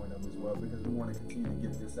standpoint of it as well because we want to continue to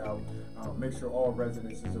get this out. Make sure all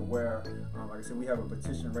residents is aware. Like I said, we have a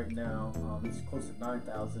petition right now. It's close to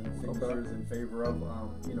 9,000 signatures in favor of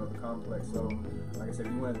the complex. So like I said,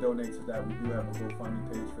 if you want to donate to that, we do have a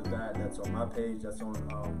GoFundMe page for that. That's on my page. That's on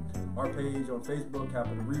our page on Facebook,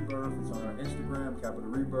 Capital Rebirth. It's on our Instagram, Capital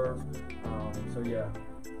Rebirth. So yeah.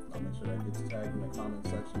 I'll make sure that gets tagged in the comment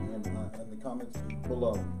section and in the comments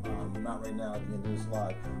below. Not right now at the end of this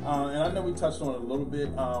live. And I know we touched on it a little bit.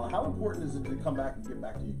 How important is it to come back and get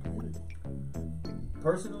back to your community?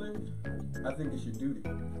 Personally, I think it's your duty.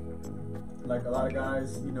 Like a lot of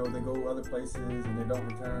guys, they go other places and they don't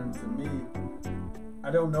return. To me, I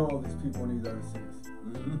don't know all these people in these other cities.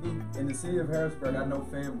 In the city of Harrisburg, I know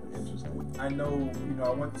families. Interesting. I know, I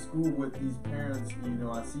went to school with these parents.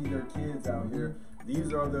 I see their kids out here.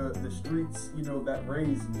 These are the streets, that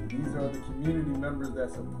raised me. These are the community members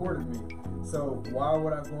that supported me. So why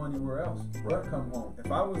would I go anywhere else but come home?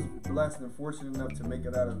 If I was blessed and fortunate enough to make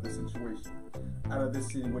it out of this situation, out of this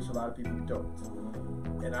city, which a lot of people don't,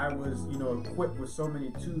 and I was, equipped with so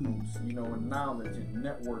many tools, and knowledge and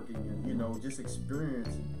networking and, just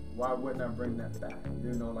experience, why wouldn't I bring that back?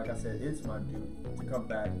 Like I said, it's my duty to come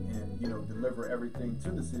back and, deliver everything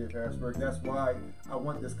to the city of Harrisburg. That's why I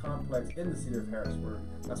want this complex in the city of Harrisburg.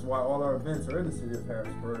 That's why all our events are in the city of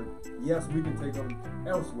Harrisburg. Yes, we can take them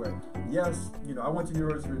elsewhere. Yes, I went to the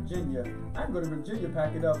University of Virginia. I can go to Virginia,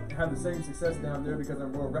 pack it up, and have the same success down there because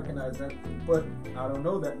I'm more recognized that, but I don't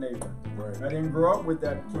know that neighbor. Right. I didn't grow up with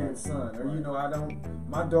that kid's son. Or,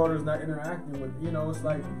 my daughter's not interacting with, it's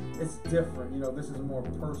like, it's different. This is more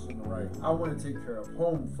personal. Right. I want to take care of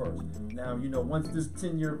home first. Now, once this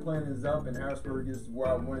 10-year plan is up and Harrisburg is where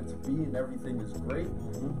I want it to be and everything is great,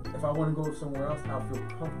 if I want to go somewhere else, I'll feel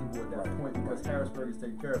comfortable at that point because Harrisburg is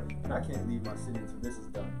taken care of. And I can't leave my city until this is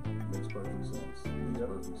done. Makes perfect sense. Makes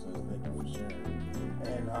perfect sense. Thank you for sharing.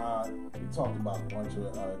 And we talked about a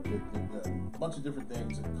bunch of different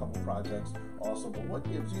things and a couple projects also, but what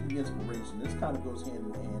gives you the inspiration? This kind of goes hand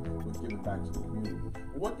in hand with giving back to the community.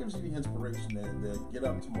 But what gives you the inspiration to get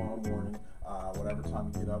up tomorrow morning, whatever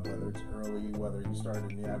time you get up, whether it's early, whether you start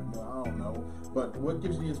in the afternoon, I don't know, but what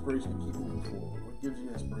gives you the inspiration to keep moving forward? What gives you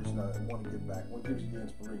the inspiration to want to give back? What gives you the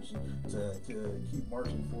inspiration to keep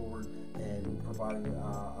marching forward and providing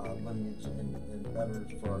lineage and better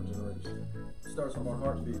for our generation? It starts with my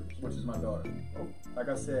heartbeat, which is my daughter. Like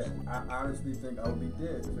I said, I honestly think I would be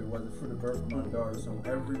dead if it wasn't for the birth of my daughter. So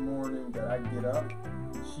every morning that I get up,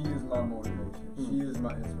 she is my motivation. She is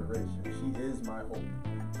my inspiration. She is my hope.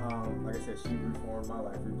 Like I said, she reformed my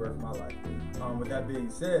life, rebirthed my life. With that being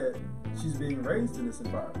said, she's being raised in this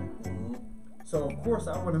environment. So of course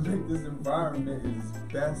I want to make this environment as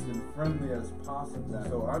best and friendly as possible.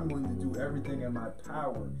 So I'm going to do everything in my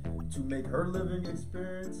power to make her living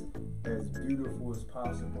experience as beautiful as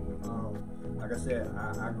possible. Like I said,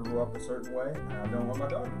 I grew up a certain way, and I don't want my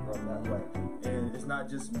daughter to grow up that way. And it's not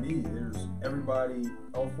just me. There's everybody,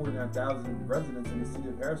 all 49,000 residents in the city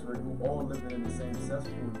of Harrisburg, who all living in the same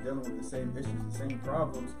cesspool, dealing with the same issues, the same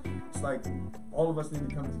problems. It's like all of us need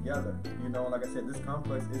to come together. You know, like I said, this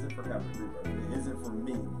complex isn't for Capital Rebirth. It isn't for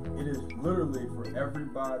me. It is literally for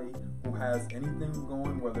everybody who has anything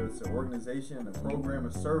going, whether it's an organization, a program,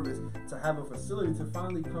 a service, to have a facility to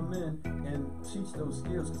finally come in and teach those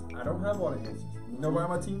skills. Because I don't have all the answers. Nobody on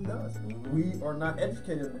my team does. We are not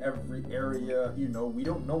educated in every area. You know, we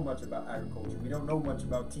don't know much about agriculture. We don't know much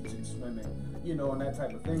about teaching swimming, you know, and that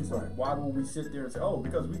type of thing. So why will we sit there and say, oh,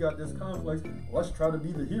 because we got this complex, let's try to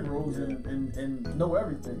be the heroes and know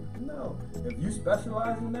everything? No. If you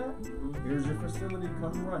specialize in that, here's your facility,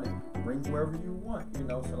 come run it. Bring whoever you want, you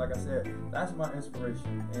know. So like I said, that's my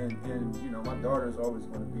inspiration. And you know, my daughter is always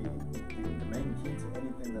going to be the main key to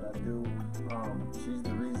anything that I do. She's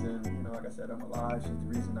the reason, you know, like I said, I'm alive. She's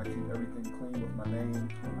the reason I keep everything clean with my name.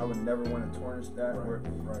 I would never want to tarnish that.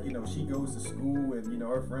 You know, she goes to school and, you know,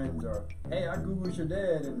 her friends are, hey, I Googled your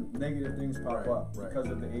dad, and negative things pop up because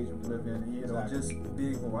of the age we live in. You know, just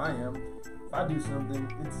being who I am, if I do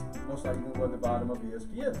something, it's most likely going to go at the bottom of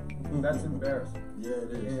ESPN. That's embarrassing. Yeah,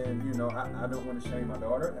 it is. And, you know, I don't want to shame my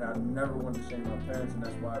daughter, and I never wanted to shame my parents, and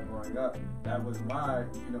that's why growing up, that was my,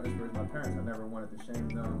 you know, inspiration. My parents, I never wanted to shame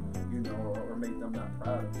them, you know, or make them not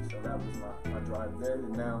proud of me. So that was my drive there.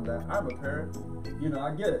 And now that I'm a parent, you know,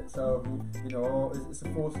 I get it. So, you know, it's a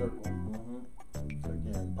full circle. So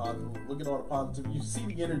again, positive. Look at all the positivity. You see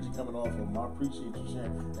the energy coming off of them. I appreciate you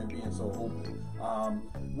sharing and being so open.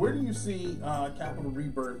 Where do you see Capital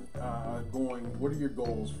Rebirth going? What are your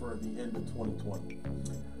goals for the end of 2020?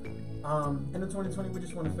 End of 2020, we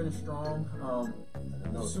just want to finish strong.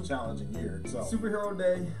 I know it's a challenging year. So Superhero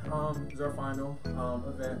Day is our final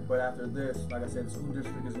event, but after this, like I said, the school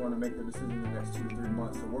district is going to make the decision in the next 2 to 3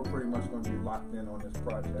 months, so we're pretty much going to be locked in on this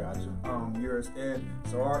project. Year's end.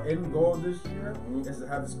 So our end goal this year is to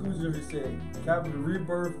have the school district say, Capital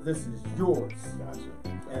Rebirth, this is yours.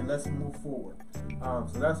 And let's move forward.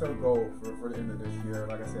 So that's our goal for the end of this year.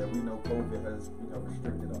 Like I said, we know COVID has, you know,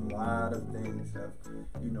 restricted a lot of things, have,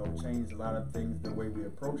 you know, changed a lot of things, the way we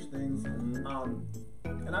approach things. And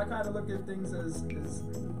I kind of look at things as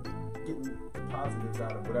getting positives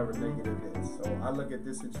out of whatever negative is. So I look at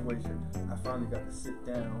this situation, I finally got to sit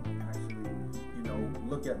down and actually, you know,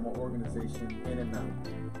 look at my organization in and out.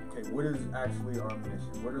 Okay, what is actually our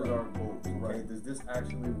mission? What is our goals? Okay, does this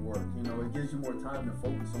actually work? You know, it gives you more time to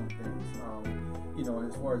focus on things. You know,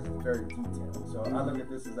 as far as it's very detailed. So I look at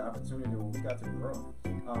this as an opportunity where we got to grow.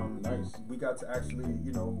 We got to actually,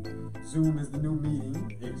 you know, Zoom is the new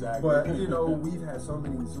meeting. But, you know, we've had so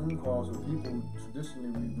many Zoom calls with people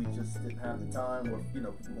traditionally we just didn't have the time, with, you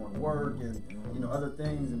know, people going to work and, you know, other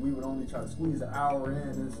things, and we would only try to squeeze an hour in,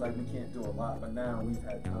 and it's like we can't do a lot. But now we've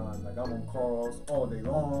had time. Like, I'm on calls all day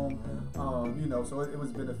long. You know, so it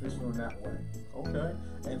was beneficial in that way. Okay.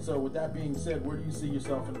 And so with that being said, where do you see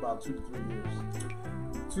yourself in about 2 to 3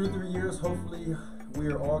 years? 2 to 3 years, hopefully we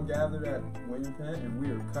are all gathered at William Penn and we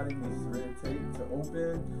are cutting this red tape to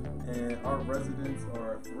open, and our residents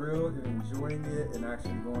are thrilled and enjoying it and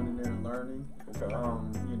actually going in there and learning.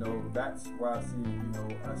 You know, that's why I see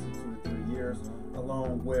 2 to 3 years,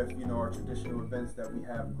 along with, you know, our traditional events that we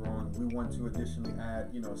have growing. We want to additionally add,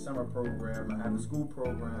 you know, a summer program, a after-school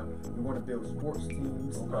program. We want to build sports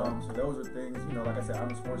teams. So those are things, you know, like I said, I'm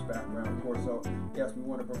a sports background, of course. So yes, we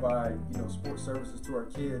want to provide, you know, sports services to our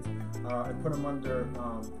kids and put them under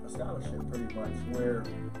a scholarship, pretty much, where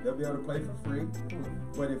they'll be able to play for free.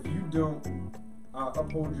 But if you don't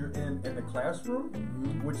uphold your end in the classroom,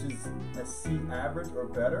 which is a C average or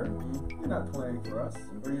better, you're not playing for us,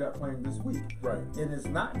 or you're not playing this week. Right. And it's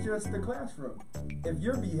not just the classroom. If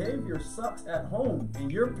your behavior sucks at home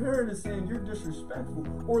and your parent is saying you're disrespectful,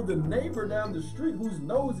 or the neighbor down the street who's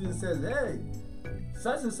nosy and says, hey,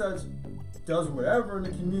 such and such does whatever in the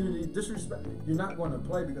community, disrespect, you're not going to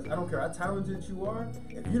play, because I don't care how talented you are,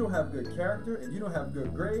 if you don't have good character, if you don't have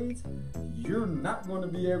good grades, you're not going to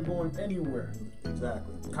be able going anywhere.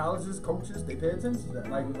 Exactly. Colleges, coaches, they pay attention to that.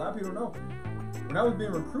 Like, a lot of people don't know. When I was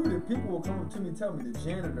being recruited, people will come up to me and tell me, the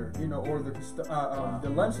janitor, or the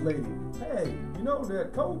lunch lady, hey,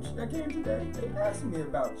 that coach that came today, they asked me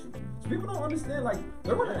about you. So people don't understand, like,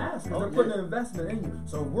 they're going to ask because they're putting an investment in you.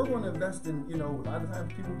 So we're going to invest in, a lot of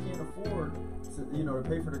times people can't afford to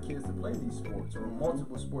pay for their kids to play these sports or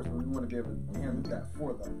multiple sports, but we want to be able to handle that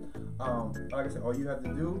for them. Like I said, all you have to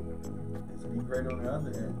do is be great on the other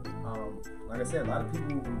end. Like I said, a lot of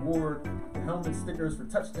people reward the helmet stickers for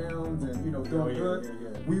touchdowns and doing good.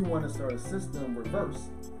 Yeah. We want to start a system reverse,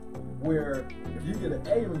 where if you get an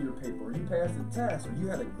A on your paper, or you passed the test, or you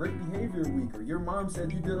had a great behavior week, or your mom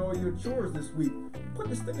said you did all your chores this week, put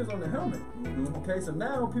the stickers on the helmet. Okay, so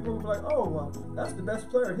now people will be like, oh, well, that's the best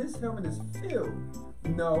player. His helmet is filled.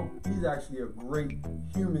 No, he's actually a great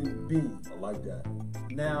human being. I like that.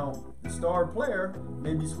 Now, the star player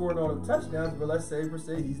may be scoring all the touchdowns, but let's say, per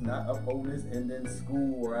se, he's not upholding his end in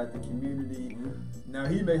school or at the community. Now,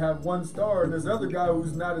 he may have one star, and this other guy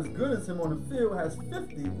who's not as good as him on the field has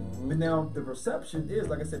 50. But now, the perception is,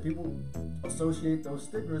 like I said, people associate those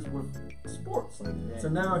stickers with sports. So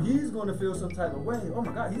now he's going to feel some type of way. Oh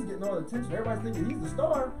my God, he's getting all the attention. Everybody's thinking he's the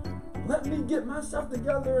star. Let me get myself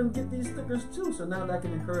together and get these stickers too. So now that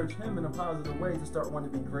can encourage him in a positive way to start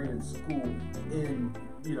wanting to be great in school, in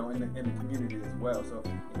the community as well. So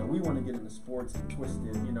we want to get into sports and twist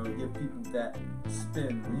it, to give people that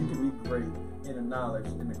spin where you can be great in the knowledge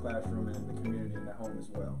in the classroom and in the community and at home as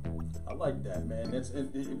well. I like that, man. It's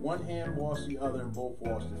one hand wash the other and both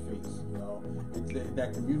wash the face. It's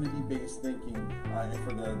that community-based thinking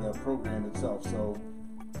for the program itself. So,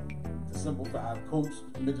 to simplify, I've coached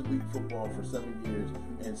Midget League football for 7 years,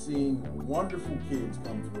 and seeing wonderful kids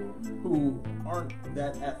come through who aren't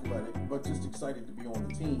that athletic, but just excited to be on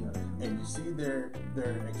the team, and you see their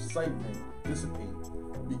excitement dissipate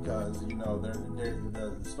because they're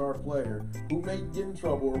the star player who may get in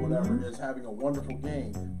trouble or whatever is having a wonderful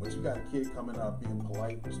game, but you got a kid coming up being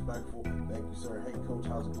polite, respectful. Thank you, sir. Hey, coach,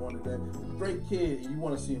 how's it going today? Great kid, and you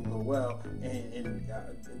want to see him go well. And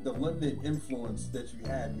the limited influence that you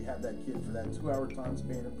have that kid for that 2-hour time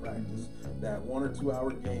span in practice, that 1 or 2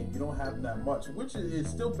 hour game. You don't have that much, which is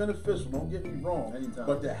still beneficial. Don't get me wrong. Anytime.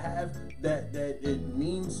 But to have that it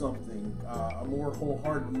means something, more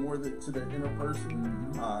wholehearted, more to their inner person.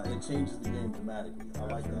 It changes the game dramatically. I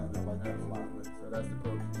like that. I like that a lot. So that's the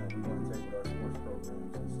approach we want to take with our sports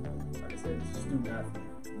programs. Like I said, it's student athlete.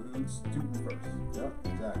 Student first. Yep,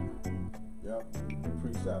 exactly. Yep, we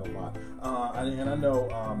preach that a lot. And I know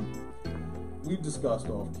we've discussed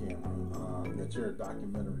off camera that you're a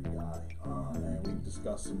documentary guy, and we've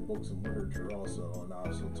discussed some books and literature also. And I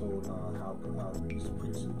also told how we used to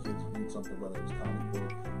preach to the kids to read something, whether it was comic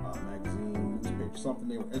book, magazine, newspaper, something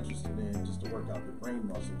they were interested in, just to work out their brain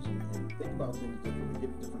muscles and think about things differently, get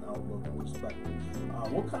a different outlook and perspective.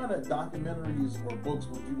 What kind of documentaries or books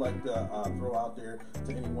would you like to throw out there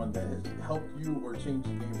to anyone that has helped you or changed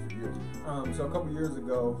the game for you? So a couple years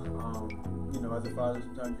ago, as a father,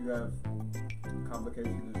 sometimes you have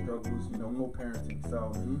complications and struggles, co-parenting.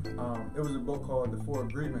 So it was a book called The 4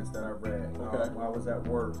 Agreements that I read while I was at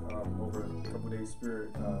work over a couple days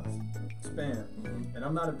span. And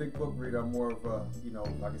I'm not a big book reader. I'm more of a,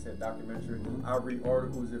 like I said, documentary. I read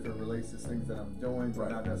articles if it relates to things that I'm doing, but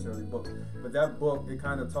not necessarily books. But that book, it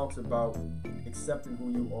kind of talks about accepting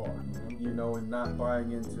who you are, and not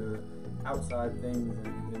buying into outside things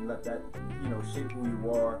and let that shape who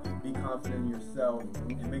you are. Be confident in yourself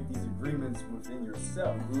and make these agreements within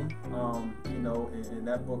yourself. And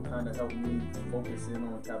that book kind of helped me focus in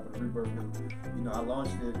on Capital Rebirth. I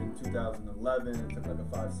launched it in 2011. It took like a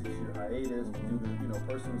 5-6 year hiatus due to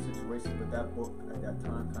personal situations, but that book at that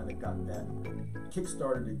time kind of got that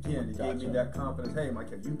kick-started again. It gave me that confidence. Hey,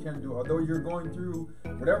 Mikell, you can do, although you're going through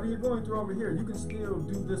whatever you're going through over here, you can still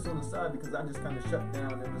do this on the side, because I just kind of shut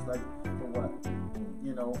down and was like, for what,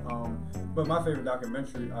 you know. But my favorite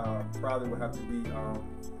documentary probably would have to be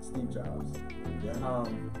Steve Jobs. Yeah.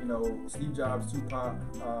 You know, Steve Jobs, Tupac,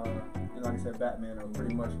 and like I said, Batman are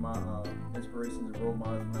pretty much my inspirations and role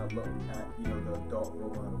models when I look at, you know, the adult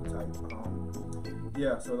role model type.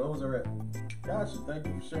 Yeah, so those are it. Gotcha. Thank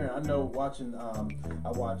you for sharing. I know watching,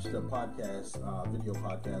 I watched a podcast, video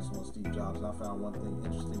podcast on Steve Jobs, and I found one thing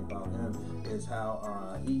interesting about him is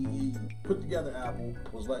how he put together Apple,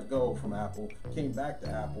 was let go from Apple, came back to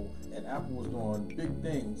Apple, and Apple was doing big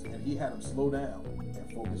things, and he had him slow down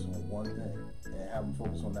and focus on one thing, and have them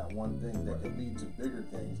focus on that one thing that could lead to bigger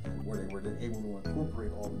things, where they were then able to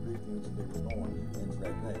incorporate all the big things that they were doing into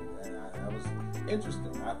that thing. And that was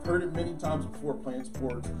interesting. I've heard it many times before playing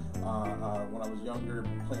sports. When I was younger,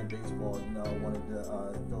 playing baseball, you know, I wanted to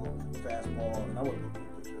throw fastball, and I wasn't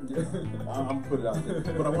a good pitcher. I'm gonna put it out there.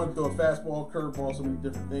 But I wanted to throw a fastball, curveball, so many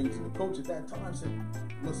different things. And the coach at that time said,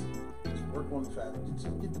 listen, just work on the fastball,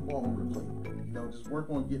 just get the ball over the plate. You know, just work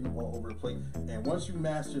on getting the ball over the plate. And once you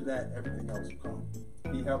master that, everything else will come.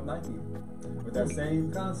 He helped Nike with that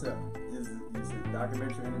same concept. His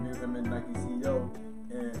documentary interviewed him in Nike CEO,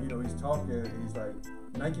 and you know, he's talking, he's like,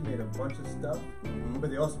 Nike made a bunch of stuff, but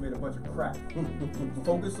they also made a bunch of crap.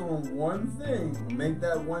 Focus on one thing, make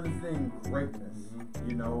that one thing greatness.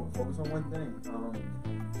 You know, focus on one thing.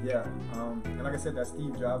 And like I said, that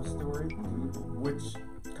Steve Jobs story, which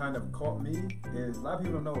kind of caught me, is a lot of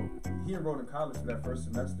people don't know he enrolled in college for that first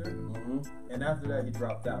semester, and after that he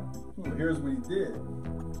dropped out. But here's what he did.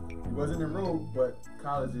 He wasn't enrolled, but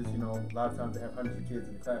colleges, you know, a lot of times they have hundreds of kids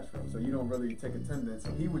in the classroom, so you don't really take attendance.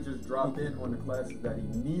 So he would just drop in on the classes that he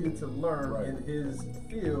needed to learn in his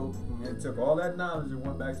field, and took all that knowledge and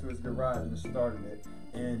went back to his garage and started it.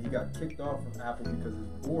 And he got kicked off from Apple because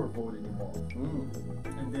his board voted him off.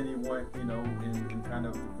 And then he went, you know, and kind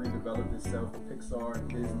of redeveloped himself with Pixar and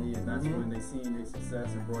Disney, and that's when they seen his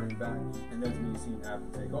success and brought him back. And that's when you seen Apple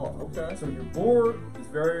take off. Okay. So your board is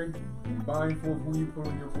very mindful of who you put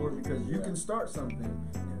on your board, because you can start something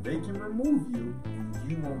and they can remove you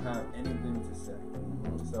and you won't have anything to say.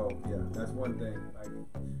 So yeah, that's one thing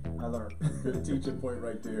I learned. Good teaching point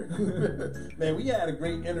right there. Man, we had a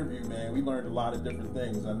great interview, man. We learned a lot of different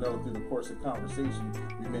things. I know through the course of conversation,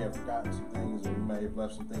 we may have forgotten some things, or we may have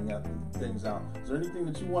left some things out. Is there anything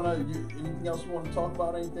that anything else you want to talk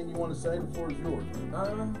about? Anything you want to say? The floor is yours.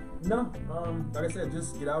 No. Like I said,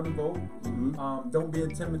 just get out and vote. Don't be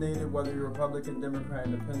intimidated whether you're Republican, Democrat,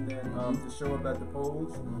 Independent. To show up at the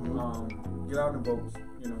polls. Get out and vote.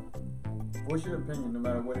 You know, voice your opinion, no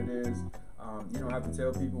matter what it is. You don't have to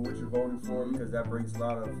tell people what you're voting for, because that brings a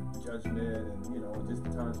lot of judgment, and you know, just the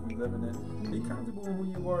times we living in. Be comfortable with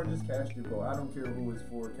who you are, just cast your vote. I don't care who it's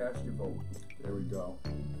for, cast your vote. There we go.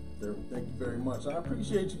 Thank you very much. I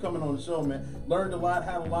appreciate you coming on the show, man. Learned a lot,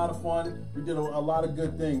 had a lot of fun. We did a lot of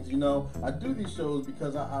good things, you know. I do these shows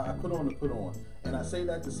because I put on to put on. And I say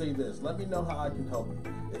that to say this. Let me know how I can help you.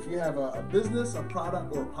 If you have a business, a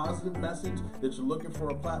product, or a positive message that you're looking for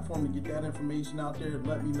a platform to get that information out there,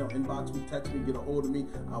 let me know. Inbox me, text me, get a hold of me.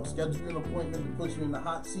 I'll schedule you an appointment to put you in the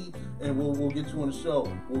hot seat, and we'll get you on the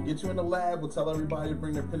show. We'll get you in the lab. We'll tell everybody to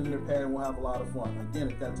bring their pen and their pad, and we'll have a lot of fun. Again,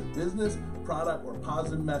 if that's a business, product, or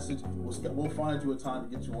positive message, we'll find you a time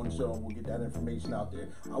to get you on the show, and we'll get that information out there.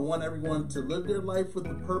 I want everyone to live their life with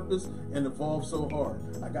a purpose and evolve so hard.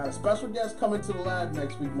 I got a special guest coming to the lab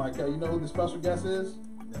next week, Mikell. You know who the special guest is?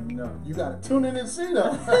 No. You got to tune in and see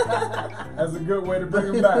them. That's a good way to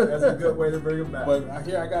bring them back. But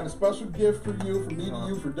here I got a special gift for you, from me to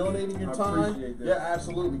you, for donating your time. I appreciate that. Yeah,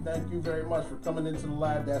 absolutely. Thank you very much for coming into the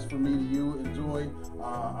lab. That's for me to you. Enjoy.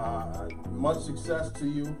 Much success to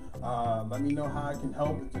you. Let me know how I can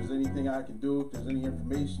help. If there's anything I can do, if there's any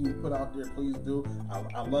information you put out there, please do.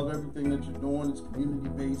 I love everything that you're doing. It's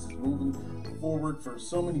community-based. It's moving forward for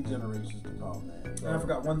so many generations to come, man. So, and I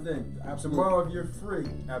forgot one thing. Absolutely. Tomorrow, if you're free,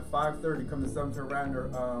 at 5:30, come to 7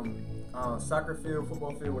 Radnor soccer field,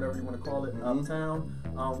 football field, whatever you want to call it, uptown.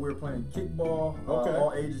 We're playing kickball.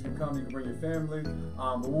 All ages can come. You can bring your family.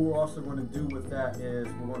 But what we're also going to do with that is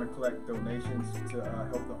we're going to collect donations to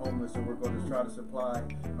help the homeless. So we're going to try to supply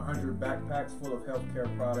 100 backpacks full of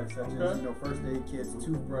healthcare products, such as first aid kits,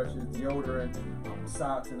 toothbrushes, deodorant,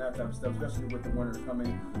 socks, and that type of stuff. Especially with the winter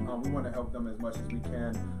coming, we want to help them as much as we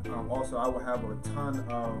can. Also, I will have a ton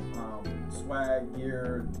of swag,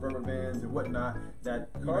 gear, rubber bands, and whatnot that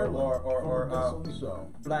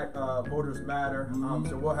Black Voters Matter.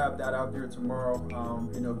 So we'll have that out there tomorrow.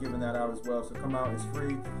 Giving that out as well. So come out, it's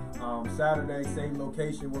free. Saturday, same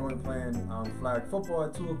location. We're going to play flag football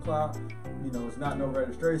at 2 o'clock. It's not no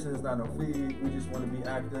registration, it's not no fee. We just want to be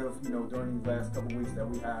active, during these last couple weeks that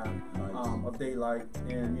we have of daylight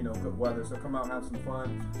and good weather. So come out and have some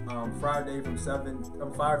fun. Friday from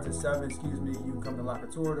 5 to 7, you can come to La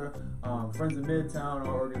Caturda. Friends of Midtown,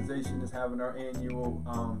 our organization, is having our annual,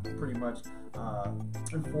 pretty much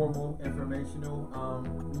informal, informational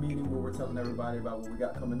meeting where we're telling everybody about what we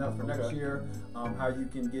got coming up for next year, how you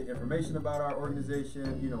can get information about our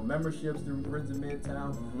organization, memberships through Friends of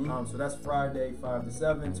Midtown. So that's Friday 5 to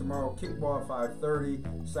 7. Tomorrow kickball at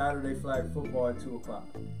 5:30. Saturday flag football at 2 o'clock.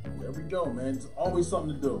 There we go, man. It's always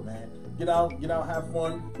something to do, man. Get out, have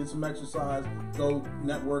fun, get some exercise, go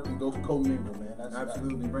network, and go co-mingle, man.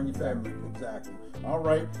 Absolutely. Bring your family. Exactly. All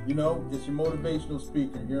right. It's your motivational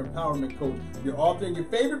speaker, your empowerment coach, your author, your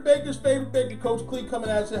favorite baker, Coach Clee, coming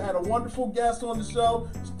at you. Had a wonderful guest on the show.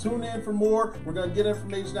 So tune in for more. We're going to get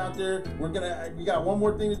information out there. We got one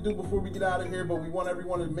more thing to do before we get out of here, but we want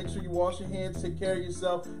everyone to make sure you wash your hands, take care of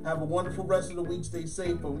yourself, have a wonderful rest of the week, stay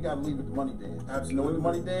safe, but we got to leave with the money dance. Absolutely. You know what the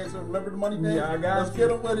money dance is? Remember the money dance? Yeah, I got Let's get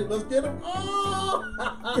them with it. Let's get them. Oh!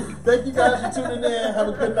 Thank you guys for tuning in. Have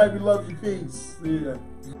a good night. We love you. Peace. See ya.